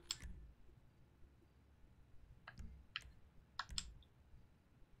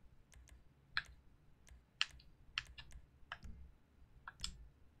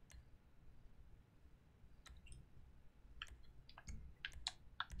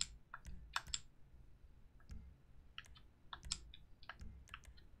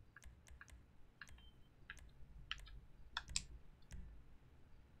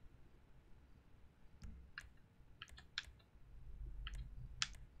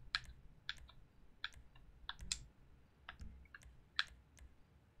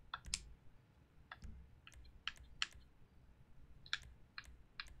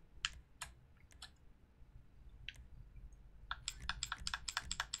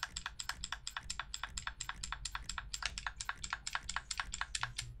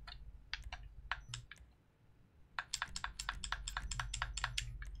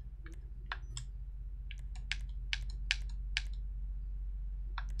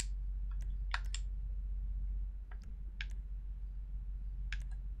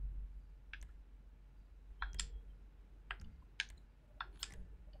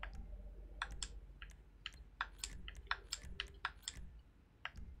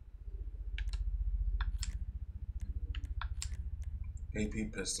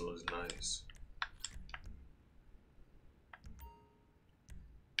 AP pistol is nice.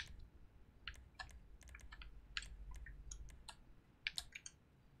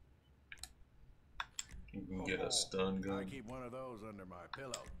 You can get a stun I gun. keep one of those under my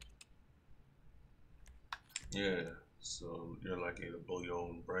pillow. Yeah, so you're likely to blow your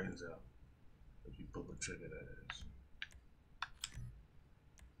own brains out if you pull the trigger, that is.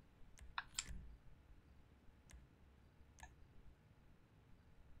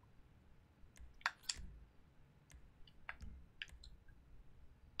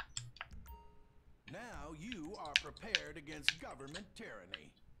 Now you are prepared against government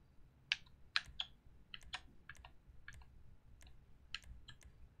tyranny.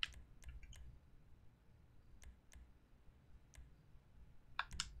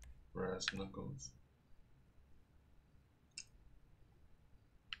 Brass knuckles.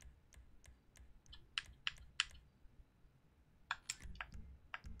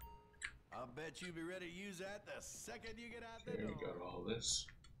 I'll bet you'll be ready to use that the second you get out the Okay, door. we got all this.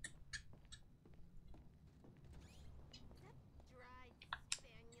 Dried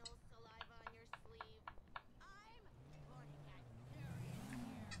spaniel saliva on your sleeve. I'm going to get serious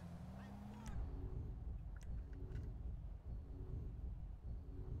here.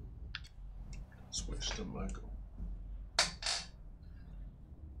 Switch to Michael.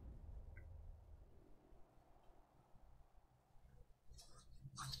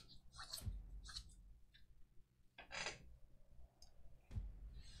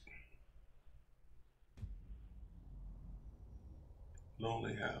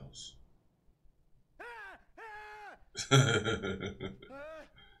 Lonely house.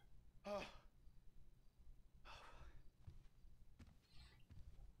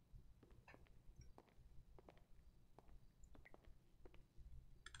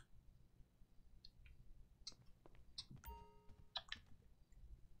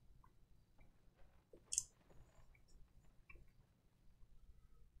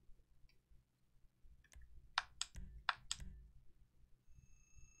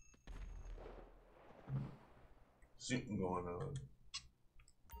 Shooting going on.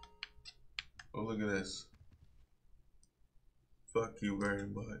 Oh, look at this. Fuck you very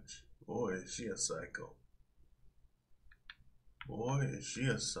much. Boy, is she a psycho. Boy, is she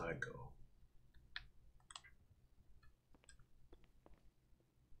a psycho.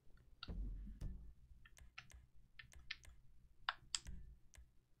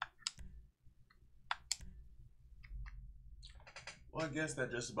 Well, I guess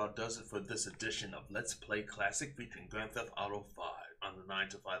that just about does it for this edition of Let's Play Classic featuring Grand Theft Auto 5 on the 9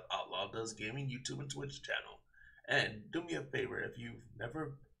 to 5 Outlaw Does Gaming YouTube and Twitch channel. And do me a favor, if you've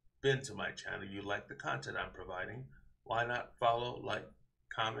never been to my channel, you like the content I'm providing, why not follow, like,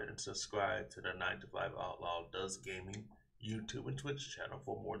 comment, and subscribe to the 9 to 5 Outlaw Does Gaming YouTube and Twitch channel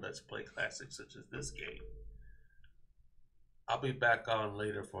for more Let's Play Classics such as this game. I'll be back on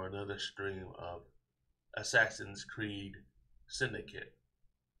later for another stream of Assassin's Creed Syndicate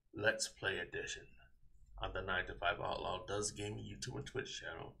Let's Play Edition on the 9 to 5 Outlaw Does Gaming YouTube and Twitch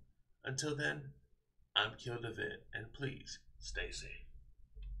channel. Until then, I'm Kill the Vid, and please stay safe.